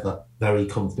them forever very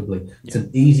comfortably. Yeah. It's an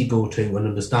easy go-to and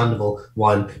understandable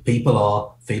when people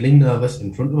are feeling nervous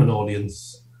in front of an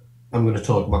audience. I'm going to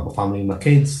talk about my family and my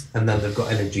kids, and then they've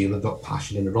got energy and they've got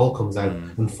passion and it all comes out.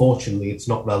 Unfortunately, it's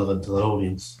not relevant to their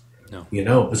audience.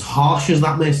 No. As harsh as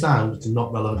that may sound, it's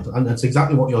not relevant. And it's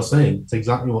exactly what you're saying. It's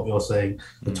exactly what you're saying.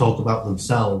 To talk about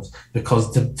themselves, because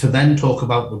to then talk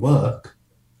about the work,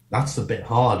 that's a bit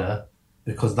harder,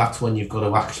 because that's when you've got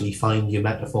to actually find your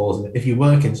metaphors. And if you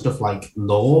work in stuff like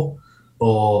law,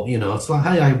 or, it's like,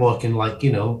 hey, I work in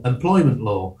employment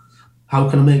law. How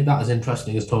can I make that as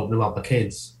interesting as talking about the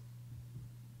kids?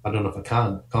 I don't know if I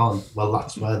can't. Well,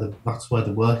 that's where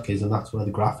the work is, and that's where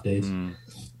the graft is.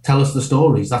 Tell us the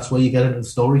stories. That's where you get into the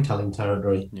storytelling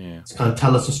territory. Yeah. It's kind of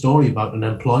tell us a story about an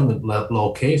employment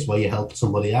law case where you helped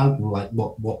somebody out and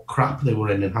what crap they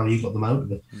were in and how you got them out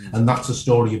of it. And that's a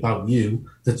story about you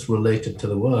that's related to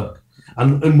the work.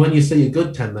 And when you see a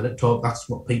good 10-minute talk, that's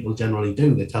what people generally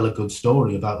do. They tell a good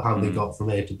story about how they got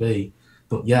from A to B.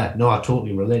 But I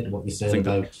totally relate to what you're saying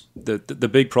about the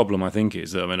big problem. I think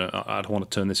is, I don't want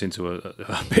to turn this into a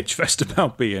pitch fest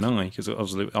about BNI, because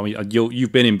obviously,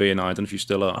 you've been in BNI. I don't know if you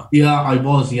still are. Yeah, I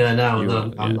was. Yeah, now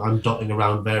I'm dotting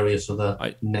around various other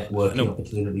networking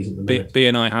opportunities at the minute.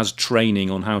 BNI has training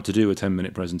on how to do a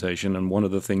 10-minute presentation, and one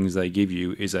of the things they give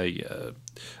you is a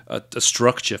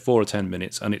structure for a 10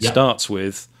 minutes, and it starts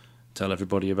with tell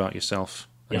everybody about yourself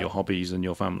and your hobbies and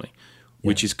your family,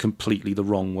 which is completely the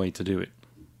wrong way to do it.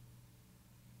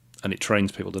 And it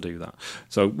trains people to do that.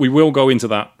 So we will go into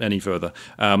that any further.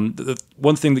 The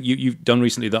one thing that you've done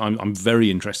recently that I'm very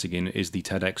interested in is the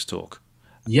TEDx talk.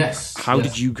 Yes. How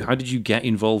did you get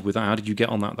involved with that? How did you get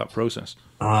on that process?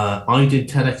 I did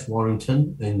TEDx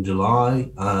Warrington in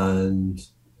July, and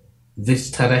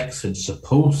this TEDx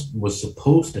was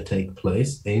supposed to take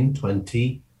place in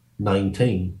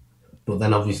 2019, but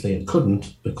then obviously it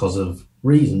couldn't because of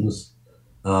reasons.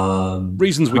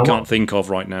 Reasons we can't think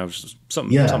of right now.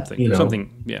 Something.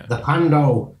 Yeah. The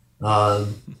pando.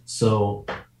 So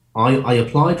I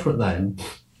applied for it then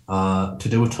to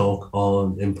do a talk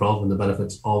on improv and the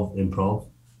benefits of improv.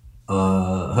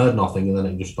 Heard nothing, and then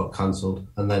it just got cancelled.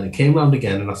 And then it came round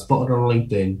again, and I spotted her on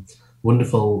LinkedIn.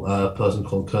 Wonderful person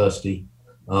called Kirsty,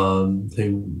 who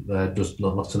does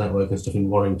lots of networking stuff in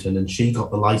Warrington, and she got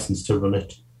the license to run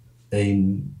it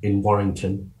in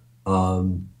Warrington.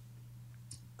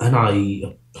 And I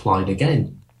applied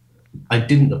again. I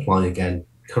didn't apply again,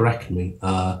 correct me.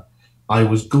 I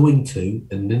was going to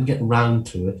and didn't get round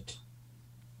to it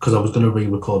because I was going to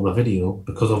re-record my video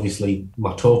because obviously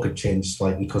my talk had changed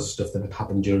slightly because of stuff that had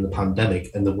happened during the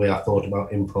pandemic and the way I thought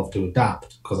about improv to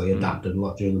adapt because I adapted a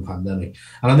lot during the pandemic.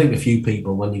 And I think a few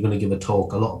people, when you're going to give a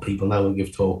talk, a lot of people now who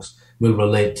give talks will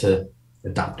relate to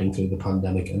adapting through the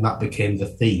pandemic, and that became the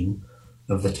theme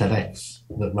of the TEDx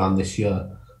that ran this year.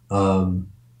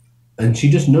 And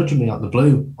she just nudged me out the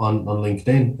blue on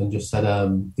LinkedIn and just said,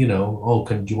 do you want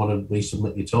to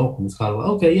resubmit your talk? And it's kind of like,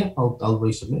 okay, yeah, I'll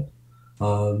resubmit.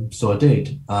 So I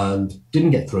did and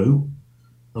didn't get through,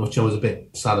 which I was a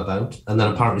bit sad about. And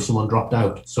then apparently someone dropped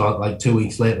out. So like 2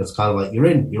 weeks later, it's kind of like,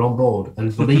 you're on board.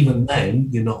 But even then,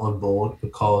 you're not on board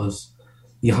because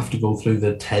you have to go through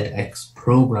the TEDx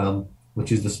program,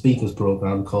 which is the speakers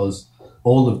program, because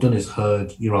all they've done is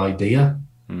heard your idea.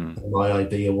 And my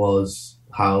idea was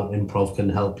how improv can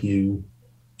help you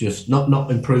just not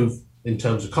improve in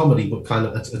terms of comedy, but kind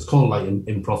of it's called like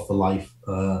improv for life,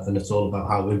 and it's all about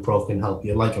how improv can help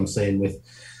you, like I'm saying, with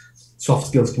soft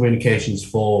skills communications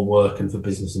for work and for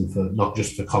business and for not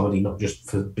just for comedy, not just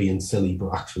for being silly,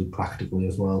 but actually practically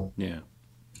as well. Yeah.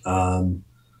 And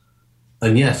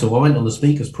yeah, so I went on the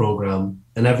speakers program,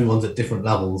 and everyone's at different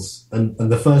levels, and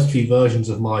the first few versions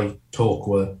of my talk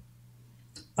were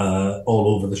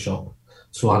all over the shop.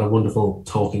 So I had a wonderful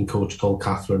talking coach called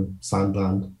Catherine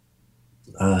Sandland,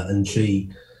 and she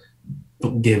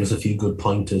gave us a few good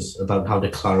pointers about how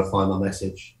to clarify my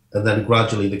message. And then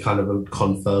gradually they kind of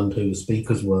confirmed who the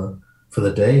speakers were for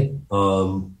the day.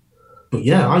 But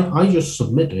yeah, I just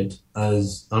submitted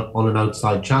as on an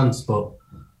outside chance, but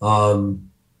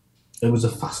it was a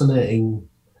fascinating,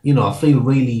 I feel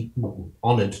really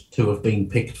honoured to have been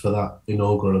picked for that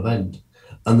inaugural event.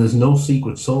 And there's no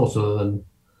secret sauce other than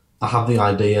I have the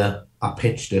idea, I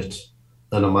pitched it,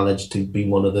 and I managed to be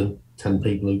one of the 10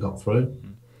 people who got through,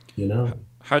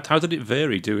 How did it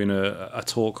vary doing a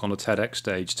talk on a TEDx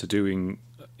stage to doing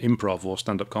improv or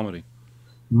stand-up comedy?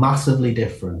 Massively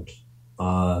different.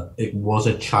 It was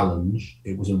a challenge.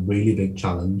 It was a really big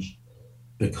challenge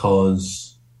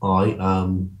because I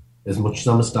am, as much as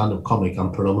I'm a stand-up comic,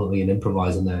 I'm predominantly an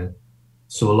improviser now.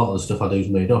 So a lot of the stuff I do is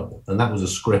made up, and that was a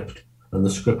script. And the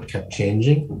script kept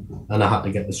changing, and I had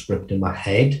to get the script in my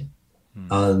head,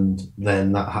 and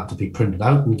then that had to be printed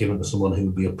out and given to someone who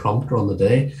would be a prompter on the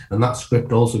day. And that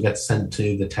script also gets sent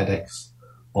to the TEDx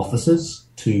offices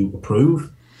to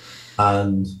approve.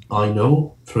 And I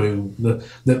know through the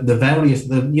various,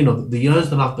 the years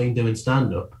that I've been doing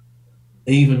stand-up,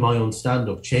 even my own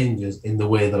stand-up changes in the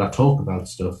way that I talk about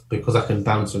stuff because I can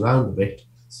bounce around a bit.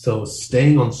 So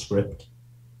staying on script,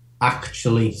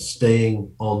 actually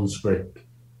staying on script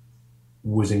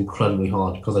was incredibly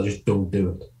hard because I just don't do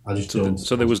it. I just don't.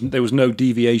 So there was no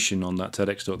deviation on that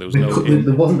TEDx talk.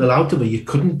 There wasn't allowed to be. You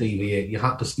couldn't deviate. You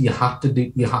had to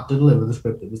deliver the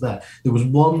script that was there. There was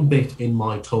one bit in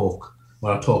my talk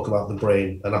where I talk about the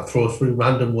brain and I throw through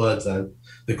random words out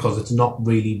because it's not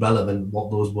really relevant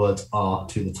what those words are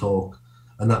to the talk,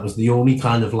 and that was the only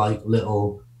kind of like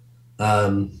little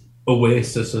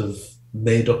oasis of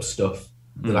made up stuff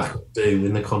that I could do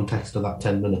in the context of that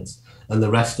 10 minutes. And the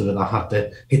rest of it, I had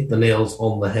to hit the nails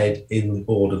on the head in the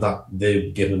order that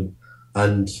they've given.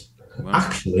 And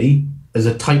actually, as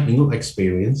a tightening up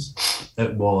experience,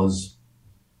 it was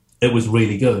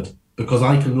really good because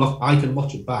I can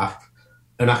watch it back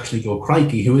and actually go,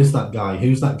 crikey, who is that guy?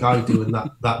 Who's that guy doing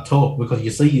that talk? Because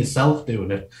you see yourself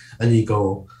doing it and you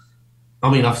go, I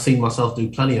mean, I've seen myself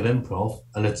do plenty of improv,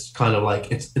 and it's kind of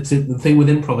like it's the thing with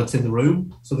improv. It's in the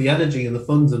room, so the energy and the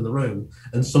fun's in the room,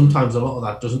 and sometimes a lot of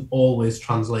that doesn't always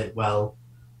translate well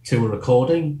to a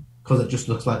recording because it just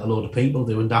looks like a load of people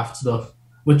doing daft stuff,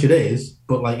 which it is.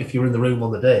 But like if you're in the room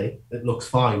on the day, it looks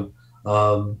fine.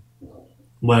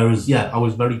 Whereas, yeah, I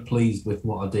was very pleased with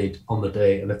what I did on the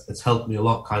day, and it's helped me a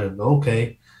lot. Kind of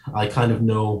okay, I kind of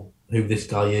know who this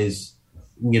guy is.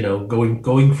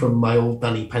 Going from my old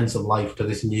Danny Pensive life to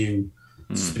this new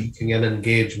speaking and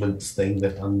engagements thing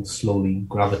that I'm slowly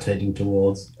gravitating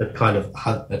towards. It kind of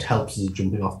it helps as a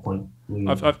jumping off point.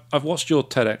 I've watched your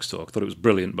TEDx talk. Thought it was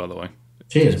brilliant, by the way.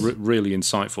 Cheers. It's really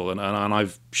insightful, and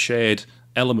I've shared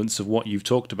elements of what you've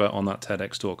talked about on that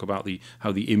TEDx talk about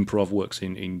how the improv works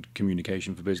in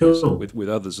communication for business with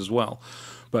others as well.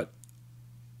 But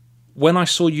when I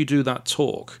saw you do that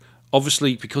talk,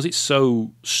 obviously, because it's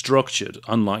so structured,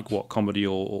 unlike what comedy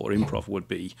or improv would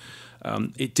be,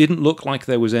 it didn't look like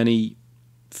there was any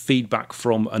feedback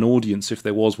from an audience, if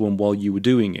there was one, while you were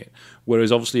doing it. Whereas,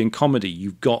 obviously, in comedy,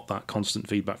 you've got that constant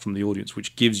feedback from the audience,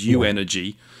 which gives you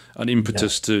energy and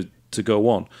impetus to go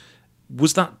on.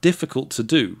 Was that difficult to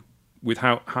do with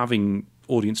having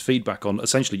audience feedback on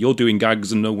essentially you're doing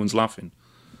gags and no one's laughing?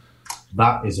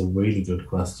 That is a really good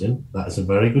question. That is a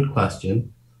very good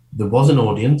question. There was an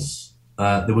audience.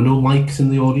 There were no mics in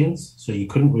the audience, so you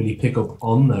couldn't really pick up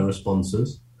on their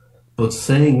responses. But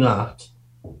saying that,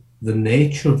 the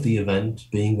nature of the event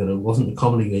being that it wasn't a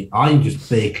comedy gig, I'm just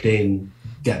baked in,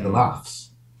 get the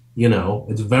laughs. You know,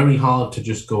 it's very hard to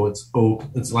just go,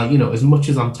 it's like, you know, as much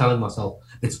as I'm telling myself,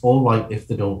 it's all right if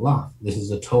they don't laugh. This is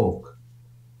a talk.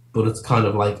 But it's kind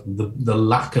of like the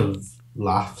lack of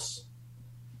laughs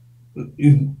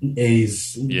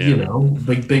is, you know,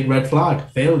 big red flag,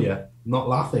 failure, not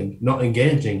laughing, not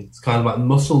engaging. It's kind of like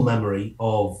muscle memory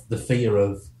of the fear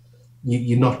of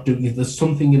you're not doing, there's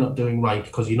something you're not doing right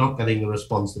because you're not getting the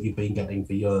response that you've been getting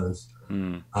for years.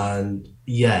 And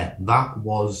yeah, that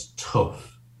was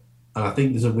tough. And I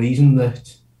think there's a reason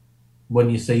that when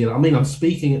you see it, I mean, I'm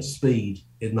speaking at speed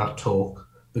in that talk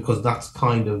because that's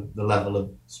kind of the level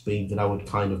of speed that I would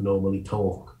kind of normally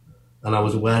talk. And I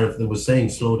was aware of, they were saying,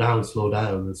 slow down.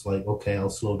 It's like, okay, I'll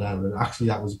slow down. And actually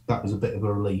that was a bit of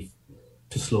a relief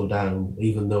to slow down,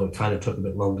 even though it kind of took a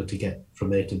bit longer to get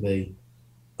from A to B.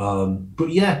 But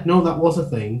yeah, no, that was a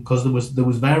thing because there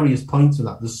was various points of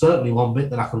that. There's certainly one bit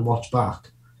that I can watch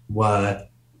back where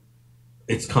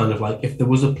it's kind of like, if there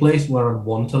was a place where I'd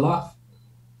want to laugh,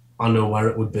 I know where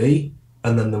it would be.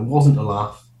 And then there wasn't a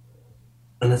laugh.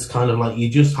 And it's kind of like, you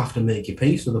just have to make your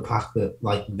peace with the fact that,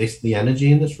 like, the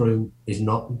energy in this room is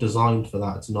not designed for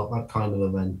that. It's not that kind of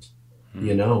event,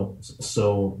 you know?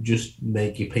 So just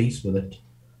make your peace with it.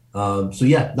 So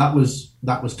yeah, that was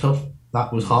tough.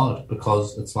 That was hard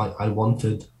because it's like I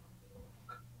wanted,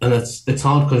 and it's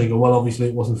hard because you go, well, obviously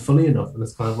it wasn't funny enough, and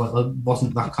it's kind of like, it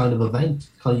wasn't that kind of event.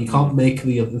 You can't make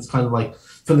it's kind of like,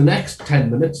 for the next 10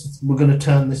 minutes, we're going to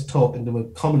turn this talk into a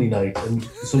comedy night, and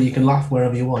so you can laugh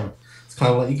wherever you want. It's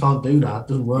kind of like, you can't do that. It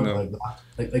doesn't work like that.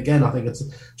 Like, again, I think it's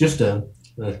just a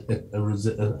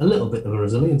little bit of a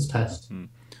resilience test.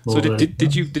 So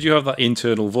did you have that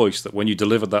internal voice that when you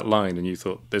delivered that line and you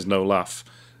thought there's no laugh,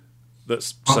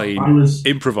 that's saying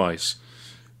improvise?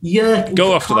 Yeah,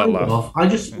 go after that laugh.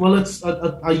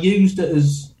 I used it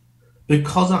as,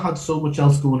 because I had so much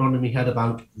else going on in my head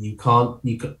about you can't.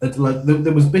 It's like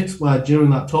there was bits where during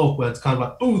that talk where it's kind of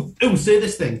like, oh, say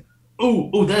this thing.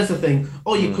 Oh, there's the thing.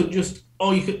 Oh, you could just.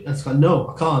 Oh, you could. It's like, no,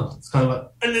 I can't. It's kind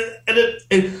of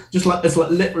like, just like, it's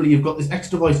like literally you've got this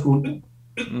extra voice going.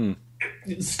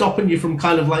 Stopping you from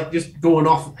kind of like just going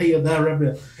off here, there,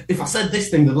 everywhere. If I said this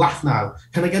thing, they'd laugh now.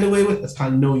 Can I get away with it? It's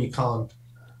kind of, no, you can't.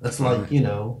 That's like, you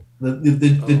know,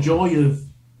 the joy of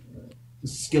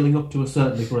skilling up to a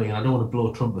certain degree, and I don't want to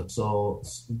blow trumpets or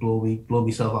blow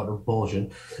myself out of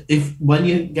proportion. When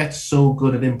you get so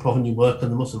good at improv and you work on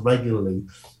the muscle regularly,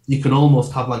 you can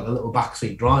almost have like a little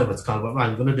backseat driver. It's kind of like, right,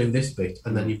 I'm going to do this bit,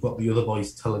 and then you've got the other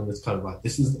voice telling you, it's kind of like,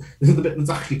 this is the bit that's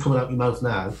actually coming out your mouth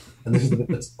now, and this is the bit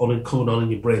that's coming on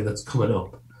in your brain that's coming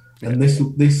up. And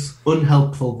this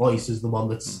unhelpful voice is the one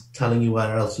that's telling you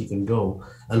where else you can go.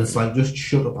 And it's like, just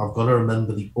shut up. I've got to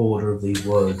remember the order of these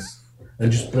words.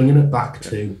 And just bringing it back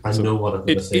to, I know what I'm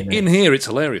going to say next. In here, it's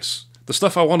hilarious. The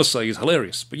stuff I want to say is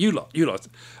hilarious. But you lot,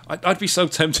 I'd be so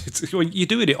tempted to, you're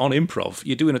doing it on improv.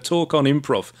 You're doing a talk on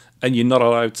improv, and you're not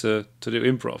allowed to do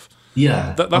improv.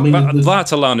 Yeah. That's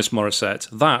Alanis Morissette.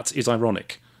 That is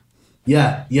ironic.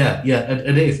 Yeah.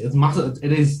 It is. It's massive.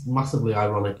 It is massively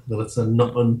ironic that it's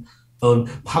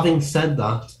having said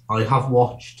that, I have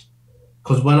watched,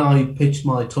 because when I pitched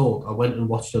my talk, I went and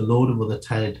watched a load of other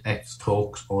TEDx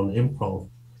talks on improv,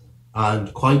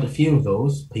 and quite a few of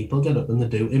those people get up and they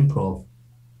do improv.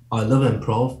 I love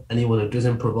improv. Anyone who does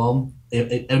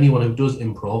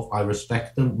improv, I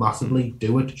respect them massively.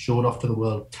 Do it, show it off to the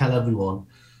world, tell everyone.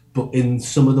 But in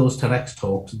some of those TEDx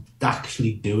talks,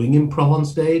 actually doing improv on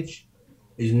stage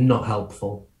is not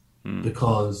helpful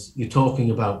because you're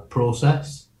talking about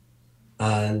process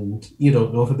and you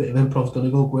don't know if a bit of improv is going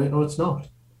to go great or it's not,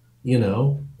 you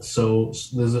know. So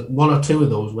there's one or two of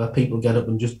those where people get up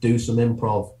and just do some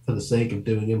improv for the sake of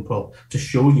doing improv to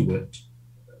show you it.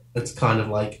 It's kind of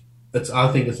like,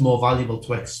 I think it's more valuable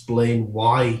to explain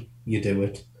why you do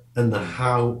it and the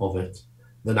how of it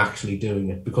than actually doing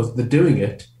it, because the doing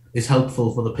it is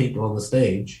helpful for the people on the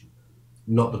stage,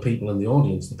 not the people in the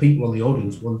audience. The people in the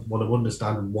audience want to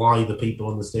understand why the people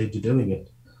on the stage are doing it,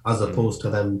 as opposed to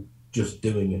them just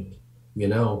doing it. You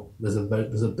know, there's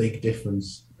a big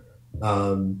difference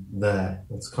there.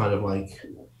 It's kind of like,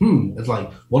 it's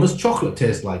like, what does chocolate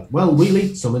taste like? Well, we'll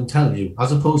eat some and tell you,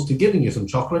 as opposed to giving you some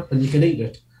chocolate and you can eat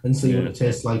it and see what it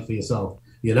tastes like for yourself.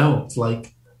 You know, it's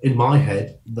like, in my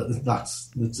head,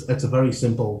 it's a very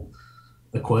simple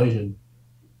equation,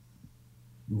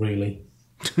 really.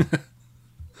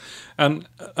 And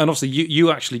obviously,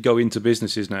 you actually go into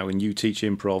businesses now and you teach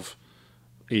improv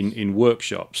in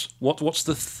workshops. What's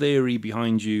the theory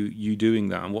behind you doing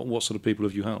that, and what sort of people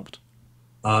have you helped?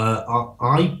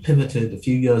 I pivoted a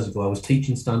few years ago. I was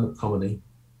teaching stand-up comedy,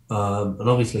 and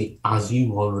obviously, as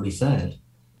you already said,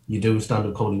 you do a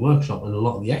stand-up comedy workshop, and a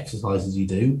lot of the exercises you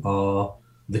do are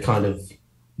the kind of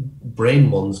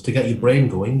brain ones to get your brain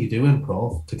going. You do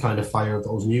improv to kind of fire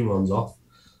those neurons off.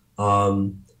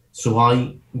 So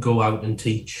I go out and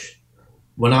teach.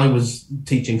 When I was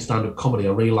teaching stand-up comedy,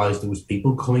 I realised there was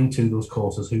people coming to those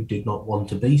courses who did not want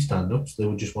to be stand-ups. They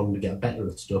were just wanting to get better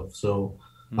at stuff. So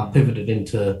I pivoted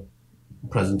into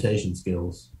presentation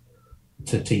skills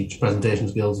to teach presentation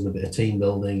skills and a bit of team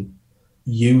building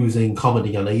using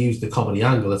comedy. And I use the comedy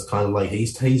angle. It's kind of like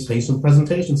he's some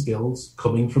presentation skills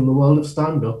coming from the world of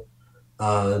stand-up.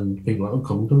 And people are like, oh,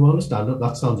 coming from the world of stand-up,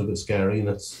 that sounds a bit scary. And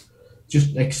it's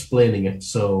just explaining it.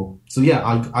 So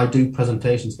yeah, I do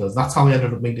presentation skills. That's how I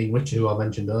ended up meeting Richard, who I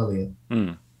mentioned earlier.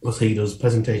 Because he does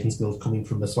presentation skills coming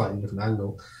from a slightly different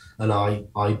angle, and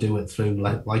I do it through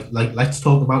like let's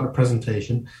talk about a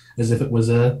presentation as if it was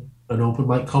an open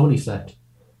mic comedy set,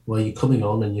 where you're coming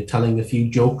on and you're telling a few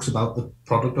jokes about the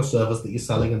product or service that you're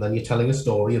selling, and then you're telling a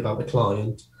story about the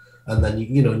client, and then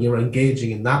you're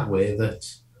engaging in that way that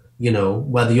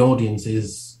where the audience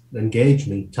is. Engage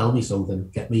me, tell me something,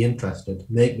 get me interested,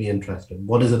 make me interested.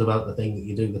 What is it about the thing that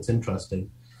you do that's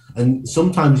interesting? And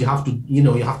sometimes you have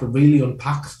to really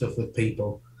unpack stuff with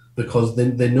people because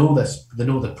they know this, they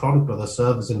know the product or the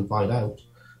service inside out.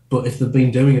 But if they've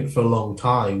been doing it for a long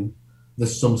time,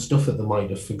 there's some stuff that they might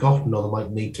have forgotten, or they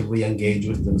might need to re-engage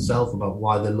with themselves about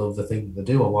why they love the thing that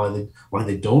they do, or why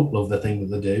they don't love the thing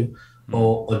that they do,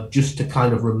 or just to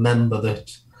kind of remember that.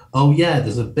 Oh yeah,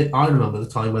 there's a bit. I remember the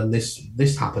time when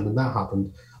this happened and that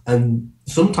happened, and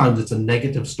sometimes it's a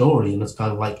negative story, and it's kind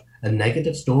of like a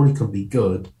negative story can be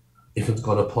good if it's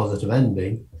got a positive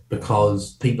ending,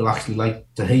 because people actually like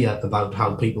to hear about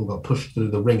how people got pushed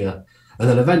through the ringer, and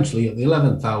then eventually at the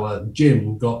 11th hour,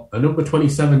 Jim got a number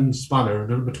 27 spanner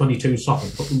and a number 22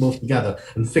 socket, put them both together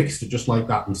and fixed it just like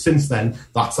that. And since then,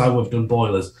 that's how we've done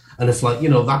boilers, and it's like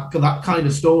that kind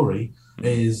of story.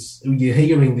 Is you're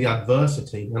hearing the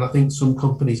adversity, and I think some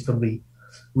companies can be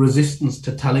resistant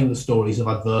to telling the stories of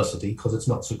adversity because it's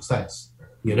not success.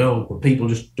 But people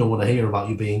just don't want to hear about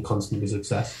you being constantly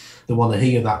success. They want to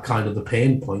hear that kind of the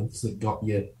pain points that got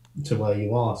you to where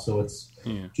you are. So it's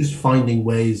just finding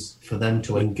ways for them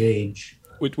to engage.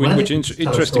 Which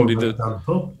interestingly,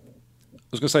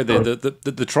 I was going to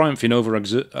say the triumphing over I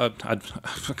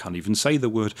can't even say the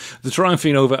word. The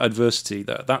triumphing over adversity.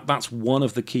 That's one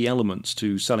of the key elements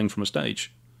to selling from a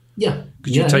stage. Yeah,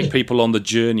 because you take people on the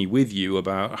journey with you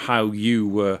about how you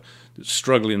were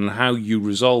struggling and how you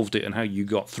resolved it and how you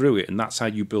got through it, and that's how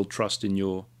you build trust in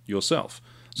yourself.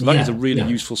 So that is a really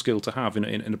useful skill to have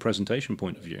in a presentation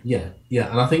point of view. Yeah,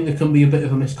 and I think there can be a bit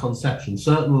of a misconception.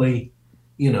 Certainly,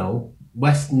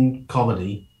 Western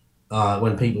comedy.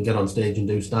 When people get on stage and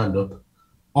do stand-up,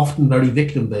 often very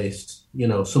victim-based.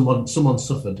 Someone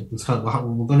suffered. It's kind of,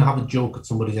 we're going to have a joke at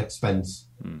somebody's expense,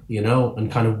 and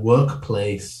kind of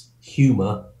workplace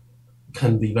humour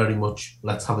can be very much,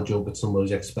 let's have a joke at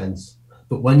somebody's expense.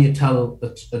 But when you tell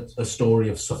a story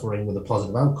of suffering with a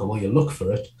positive outcome, or you look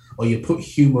for it, or you put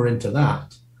humour into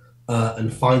that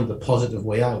and find the positive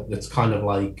way out, it's kind of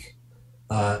like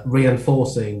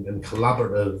reinforcing and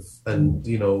collaborative, and,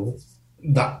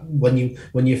 that when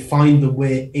you find the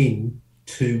way in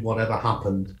to whatever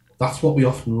happened, that's what we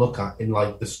often look at in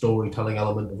like the storytelling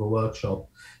element of a workshop.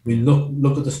 We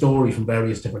look at the story from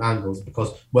various different angles,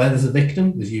 because where there's a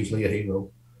victim, there's usually a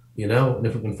hero, and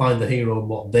if we can find the hero and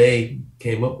what they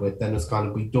came up with, then it's kind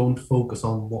of, we don't focus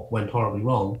on what went horribly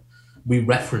wrong, we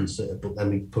reference it, but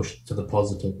then we push to the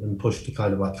positive and push to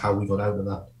kind of like how we got out of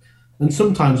that. And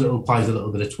sometimes it requires a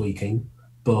little bit of tweaking,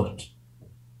 but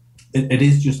it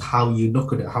is just how you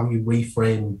look at it, how you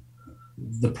reframe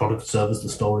the product, service, the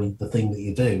story, the thing that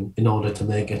you do, in order to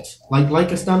make it like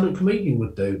a stand-up comedian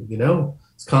would do.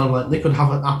 It's kind of like they could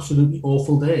have an absolutely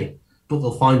awful day, but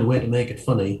they'll find a way to make it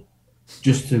funny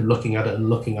just through looking at it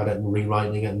and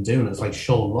rewriting it and doing it. It's like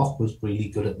Sean Locke was really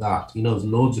good at that. There's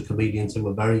loads of comedians who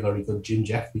were very, very good. Jim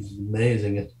Jeffries is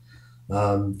amazing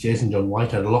at Jason John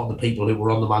Whitehead. A lot of the people who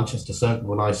were on the Manchester circuit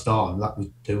when I started, that was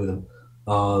two of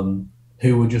them.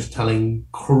 Who were just telling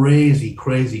crazy,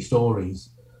 crazy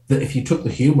stories that if you took the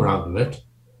humour out of it,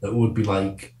 it would be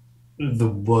like the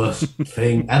worst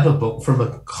thing ever. But from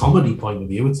a comedy point of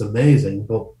view, it's amazing.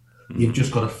 But you've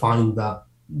just got to find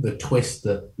the twist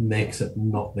that makes it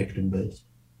not victim-based.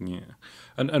 Yeah,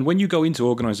 and when you go into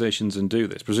organisations and do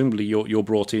this, presumably you're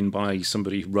brought in by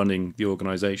somebody running the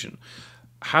organisation.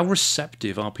 How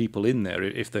receptive are people in there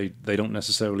if they don't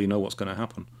necessarily know what's going to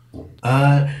happen?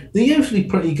 They're usually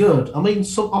pretty good. I mean,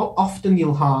 often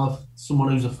you'll have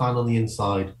someone who's a fan on the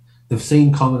inside. They've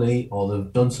seen comedy or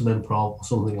they've done some improv or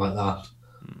something like that.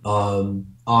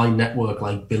 I network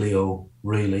like Billy O,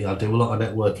 really. I do a lot of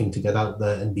networking to get out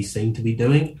there and be seen to be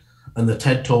doing. And the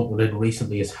TED Talk we did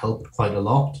recently has helped quite a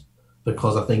lot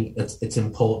because I think it's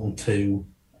important to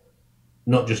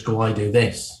not just go, I do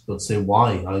this, but say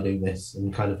why I do this.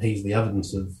 And kind of here's the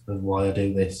evidence of why I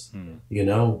do this,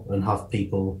 and have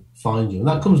people find you. And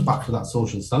that comes back to that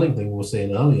social selling thing we were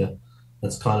saying earlier.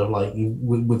 It's kind of like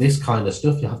with this kind of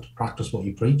stuff, you have to practice what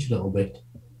you preach a little bit.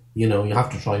 You have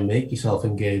to try and make yourself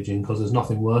engaging because there's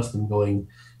nothing worse than going,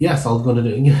 yes, I'm going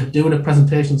to doing a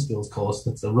presentation skills course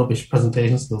that's a rubbish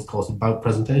presentation skills course about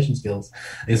presentation skills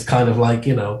is kind of like,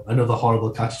 another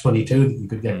horrible catch-22 that you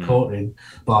could get caught in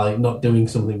by not doing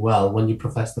something well when you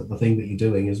profess that the thing that you're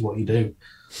doing is what you do.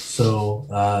 So,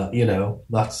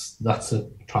 that's a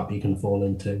trap you can fall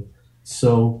into.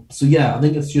 So yeah, I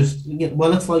think it's just,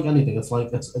 it's like anything. It's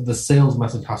like the sales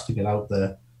message has to get out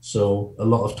there. So a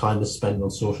lot of time is spent on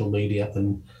social media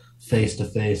and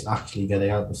face-to-face actually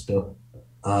getting out the stuff.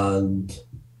 And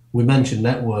we mentioned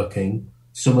networking.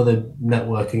 Some of the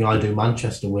networking I do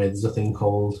Manchester with, there's a thing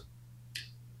called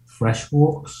Fresh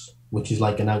Walks, which is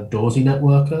like an outdoorsy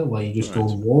networker where you just go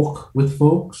and walk with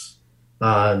folks.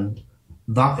 And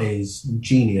that is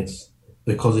genius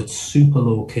because it's super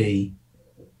low-key,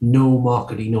 no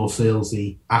marketing, no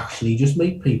salesy, actually just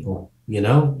meet people.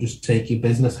 Just take your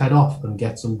business head off and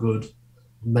get some good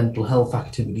mental health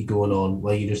activity going on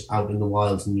where you're just out in the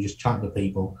wilds and you just chat to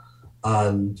people.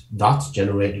 And that's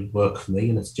generated work for me,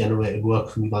 and it's generated work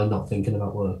for me by not thinking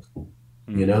about work.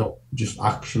 Just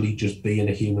actually just being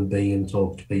a human being and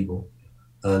talk to people.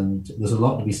 And there's a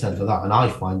lot to be said for that. And I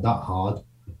find that hard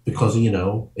because,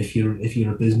 if you're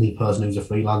a business person who's a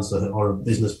freelancer or a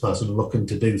business person looking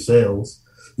to do sales,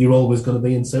 you're always going to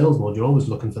be in sales mode. You're always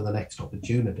looking for the next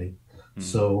opportunity.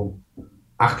 So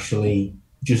actually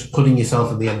just putting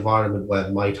yourself in the environment where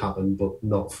it might happen, but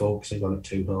not focusing on it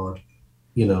too hard,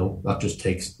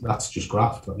 that's just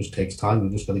graft. That just takes time.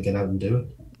 You've just got to get out and do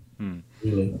it.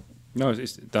 Really. No,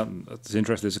 that's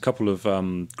interesting. There's a couple of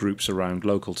groups around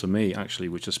local to me, actually,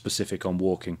 which are specific on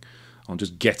walking, on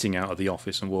just getting out of the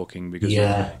office and walking because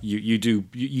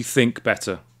you think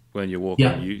better when you're walking.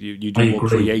 Yeah, you do more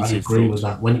creative thoughts. I agree with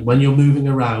that. When you're moving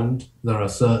around, there are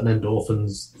certain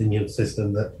endorphins in your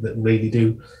system that really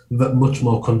do that much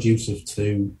more conducive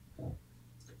to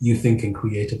you thinking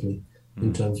creatively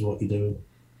in terms of what you're doing.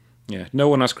 Yeah, no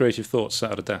one has creative thoughts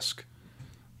sat at a desk.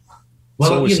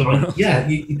 Well, you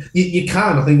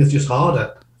can. I think it's just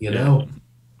harder, know.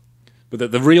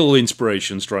 But the real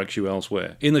inspiration strikes you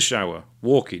elsewhere. In the shower,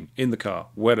 walking, in the car,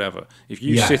 wherever. If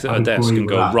you sit at a desk and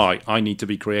go, right, I need to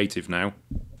be creative now,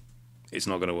 it's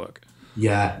not going to work.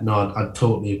 Yeah, no, I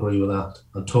totally agree with that.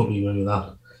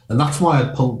 And that's why I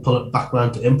pull it back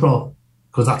around to improv,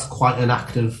 because that's quite an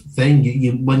active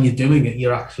thing. When you're doing it,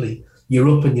 you're up and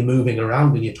you're moving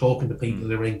around and you're talking to people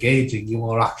that are engaging. You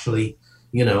are actually,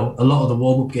 a lot of the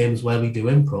warm-up games where we do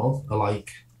improv are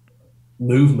like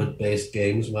movement-based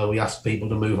games where we ask people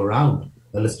to move around,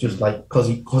 and it's just like because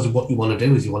of what you want to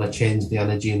do is you want to change the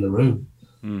energy in the room.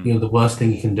 The worst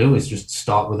thing you can do is just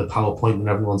start with a PowerPoint when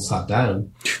everyone's sat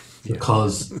down,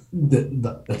 because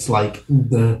it's like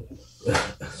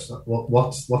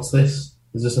what's this?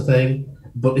 Is this a thing?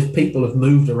 But if people have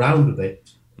moved around a bit,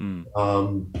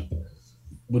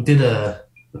 we did an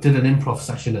improv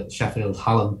session at Sheffield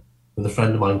Hallam with a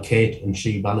friend of mine, Kate, and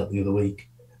she ran it the other week.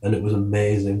 And it was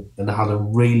amazing. And I had there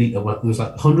was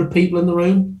like 100 people in the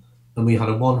room, and we had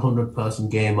a 100-person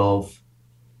game of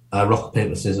rock,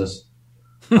 paper, scissors.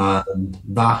 And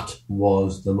that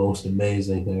was the most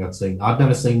amazing thing I'd seen. I'd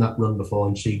never seen that run before,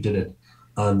 and she did it.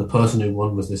 And the person who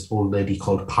won was this old lady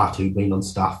called Pat, who'd been on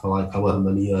staff for like however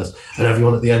many years. And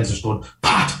everyone at the end is just going,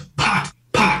 Pat, Pat,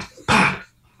 Pat, Pat,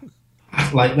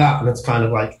 like that. And it's kind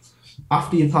of like,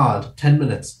 after you've had 10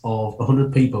 minutes of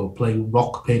 100 people playing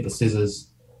rock, paper, scissors,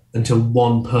 until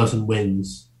one person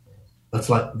wins. That's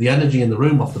like the energy in the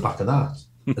room off the back of that.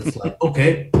 It's like,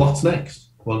 okay, what's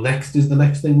next? Well, next is the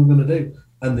next thing we're going to do.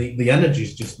 And the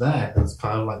energy's just there. And it's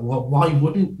kind of like, well, why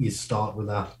wouldn't you start with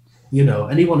that?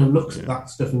 Anyone who looks at that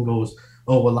stuff and goes,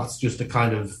 oh, well, that's just a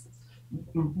kind of,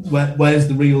 where's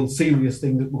the real serious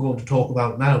thing that we're going to talk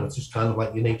about now? It's just kind of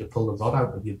like you need to pull the rod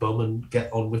out of your bum and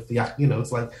get on with the act.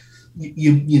 It's like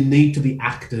you need to be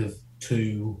active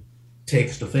to take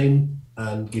stuff in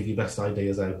and give your best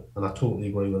ideas out. And I totally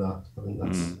agree with that. I think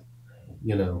that's,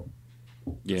 you know,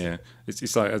 Yeah,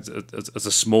 it's like as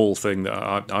a small thing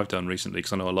that I've done recently,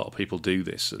 because I know a lot of people do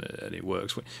this, and it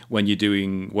works. When you're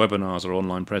doing webinars or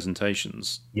online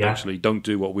presentations, yeah, actually don't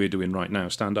do what we're doing right now.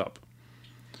 Stand up,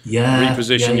 yeah, yeah,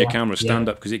 reposition your yeah, camera, yeah, stand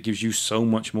up, because it gives you so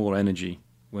much more energy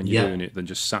when you're yeah, doing it than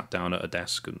just sat down at a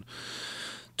desk and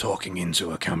talking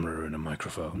into a camera and a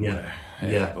microphone yeah,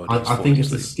 where yeah. everybody's I falling think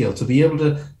it's a asleep. skill to be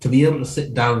able to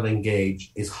sit down and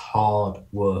engage is hard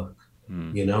work.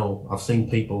 You know, I've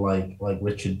seen people like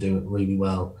Richard do it really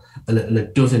well, and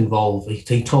it does involve.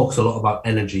 He talks a lot about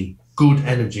energy, good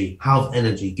energy, have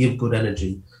energy, give good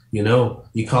energy. You know,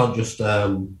 you can't just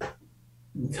and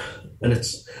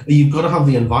it's you've got to have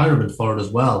the environment for it as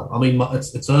well. I mean,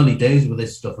 it's early days with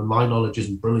this stuff, and my knowledge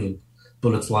isn't brilliant,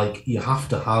 but it's like you have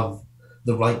to have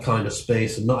the right kind of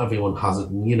space, and not everyone has it.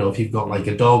 And you know, if you've got like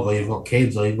a dog, or you've got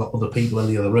kids, or you've got other people in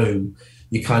the other room,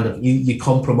 you're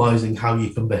compromising how you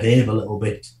can behave a little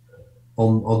bit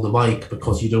on the mic,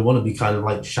 because you don't want to be kind of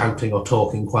like shouting or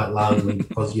talking quite loudly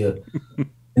because you're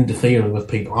interfering with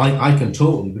people. I can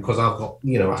totally, because I've got,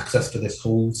 you know, access to this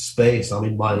whole space. I'm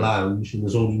in my lounge and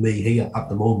there's only me here at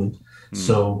the moment.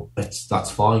 So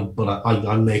that's fine. But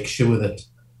I make sure that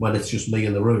when it's just me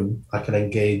in the room, I can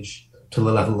engage to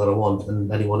the level that I want,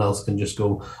 and anyone else can just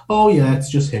go, oh yeah, it's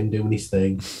just him doing his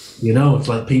thing. You know, it's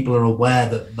like people are aware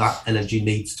that that energy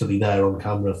needs to be there on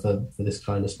camera for this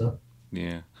kind of stuff.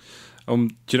 Yeah. Do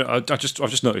you know? I've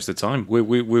just noticed the time.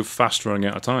 We're fast running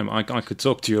out of time. I could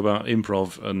talk to you about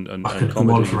improv and I could go on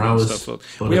comedy for and hours,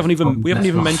 stuff. but We haven't even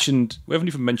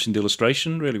mentioned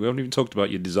illustration. Really, we haven't even talked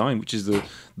about your design, which is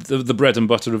the bread and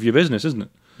butter of your business, isn't it?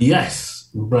 yes,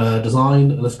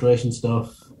 design, illustration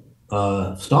stuff.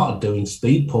 Started doing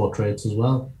speed portraits as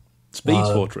well. Speed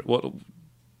portrait. What?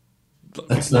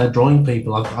 It's their drawing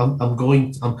people. I've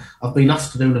been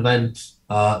asked to do an event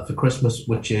for Christmas,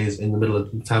 which is in the middle of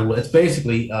town. It's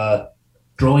basically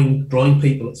drawing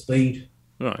people at speed,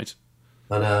 Right.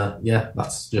 and yeah,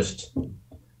 that's just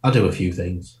I do a few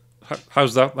things.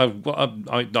 How's that?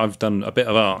 I've done a bit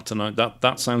of art, and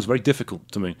that sounds very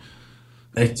difficult to me.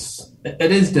 It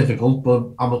is difficult, but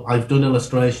I've done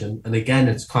illustration, and again,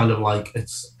 it's kind of like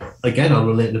I'm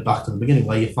relating it back to the beginning,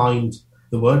 where you find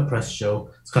the WordPress show.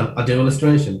 It's kind of I do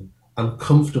illustration. I'm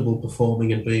comfortable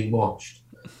performing and being watched.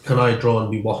 Can I draw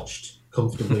and be watched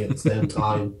comfortably at the same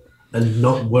time, and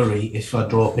not worry if I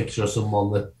draw a picture of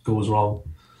someone that goes wrong?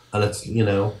 And it's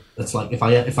like if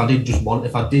I did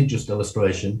just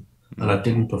illustration and I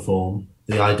didn't perform,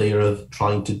 the idea of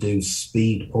trying to do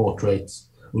speed portraits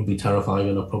would be terrifying,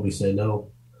 and I'd probably say no.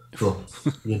 But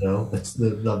it's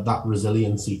that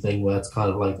resiliency thing where it's kind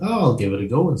of like, oh, I'll give it a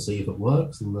go and see if it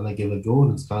works, and then I give it a go,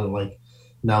 and it's kind of like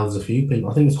now there's a few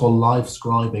people. I think it's called live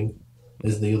scribing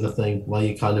is the other thing, where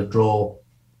you kind of draw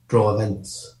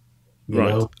events. Right.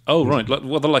 Know? Oh, right. They're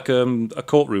like a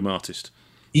courtroom artist.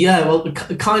 Yeah, well,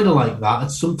 kind of like that.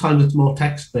 Sometimes it's more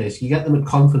text based. You get them at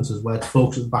conferences where it's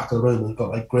folks at the back of the room and they've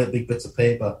got like great big bits of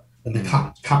paper, and they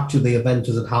capture the event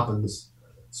as it happens.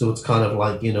 So it's kind of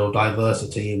like,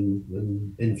 diversity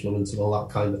and influence and all that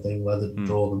kind of thing, where they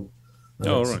draw them.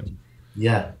 Oh, right.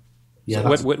 Yeah.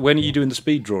 So when are you doing the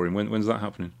speed drawing? When's that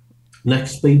happening?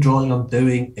 Next speed drawing I'm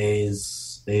doing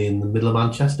is in the middle of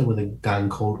Manchester with a gang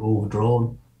called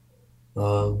Overdrawn.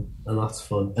 And that's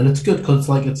fun. And it's good because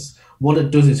what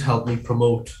it does is help me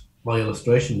promote my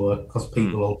illustration work, because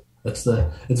people it's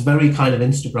very kind of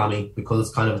Instagrammy,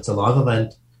 because it's a live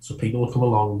event. So people will come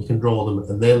along, you can draw them,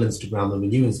 and they'll Instagram them,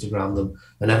 and you Instagram them,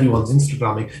 and everyone's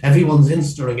Instagramming, everyone's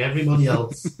Instaing everybody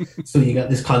else. So you get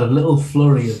this kind of little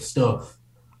flurry of stuff.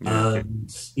 And,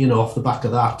 off the back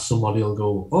of that, somebody will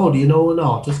go, oh, do you know an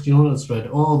artist? Do you know an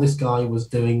illustrator? Oh, this guy was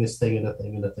doing this thing and a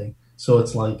thing and a thing. So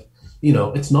it's like,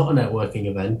 it's not a networking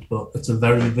event, but it's a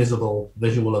very visual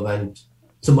event.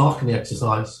 It's a marketing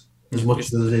exercise. As much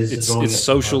as it is, it's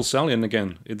social selling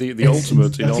again. The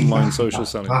ultimate in online social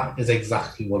selling. That is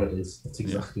exactly what it is. That's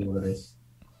exactly what it is.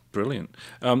 Brilliant.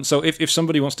 So if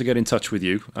somebody wants to get in touch with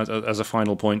you as a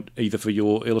final point, either for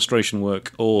your illustration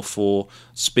work or for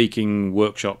speaking,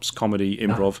 workshops, comedy,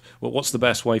 improv, what's the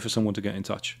best way for someone to get in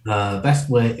touch? Best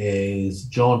way is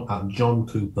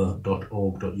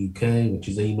john@johncooper.org.uk, which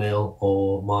is email,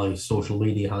 or my social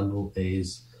media handle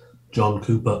is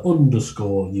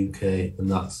johncooper_UK, and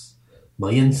that's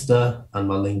my Insta and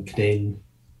my LinkedIn,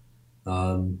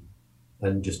 and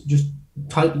just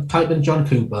type in John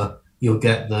Cooper. You'll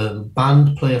get the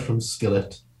band player from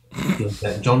Skillet, you'll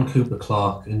get John Cooper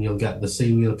Clark, and you'll get the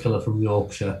serial killer from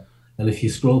Yorkshire. And if you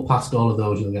scroll past all of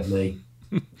those, you'll get me.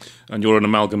 And you're an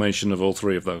amalgamation of all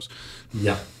three of those.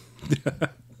 Yeah.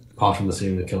 Apart from the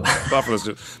serial killer.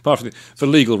 For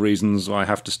legal reasons, I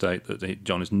have to state that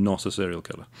John is not a serial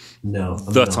killer. No.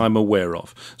 That I'm aware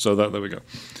of. So there we go.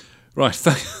 Right,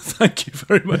 thank you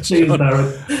very much, Cheers, John.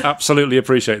 Darren. Absolutely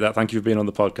appreciate that. Thank you for being on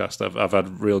the podcast. I've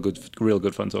had real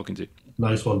good fun talking to you.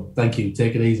 Nice one. Thank you.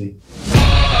 Take it easy.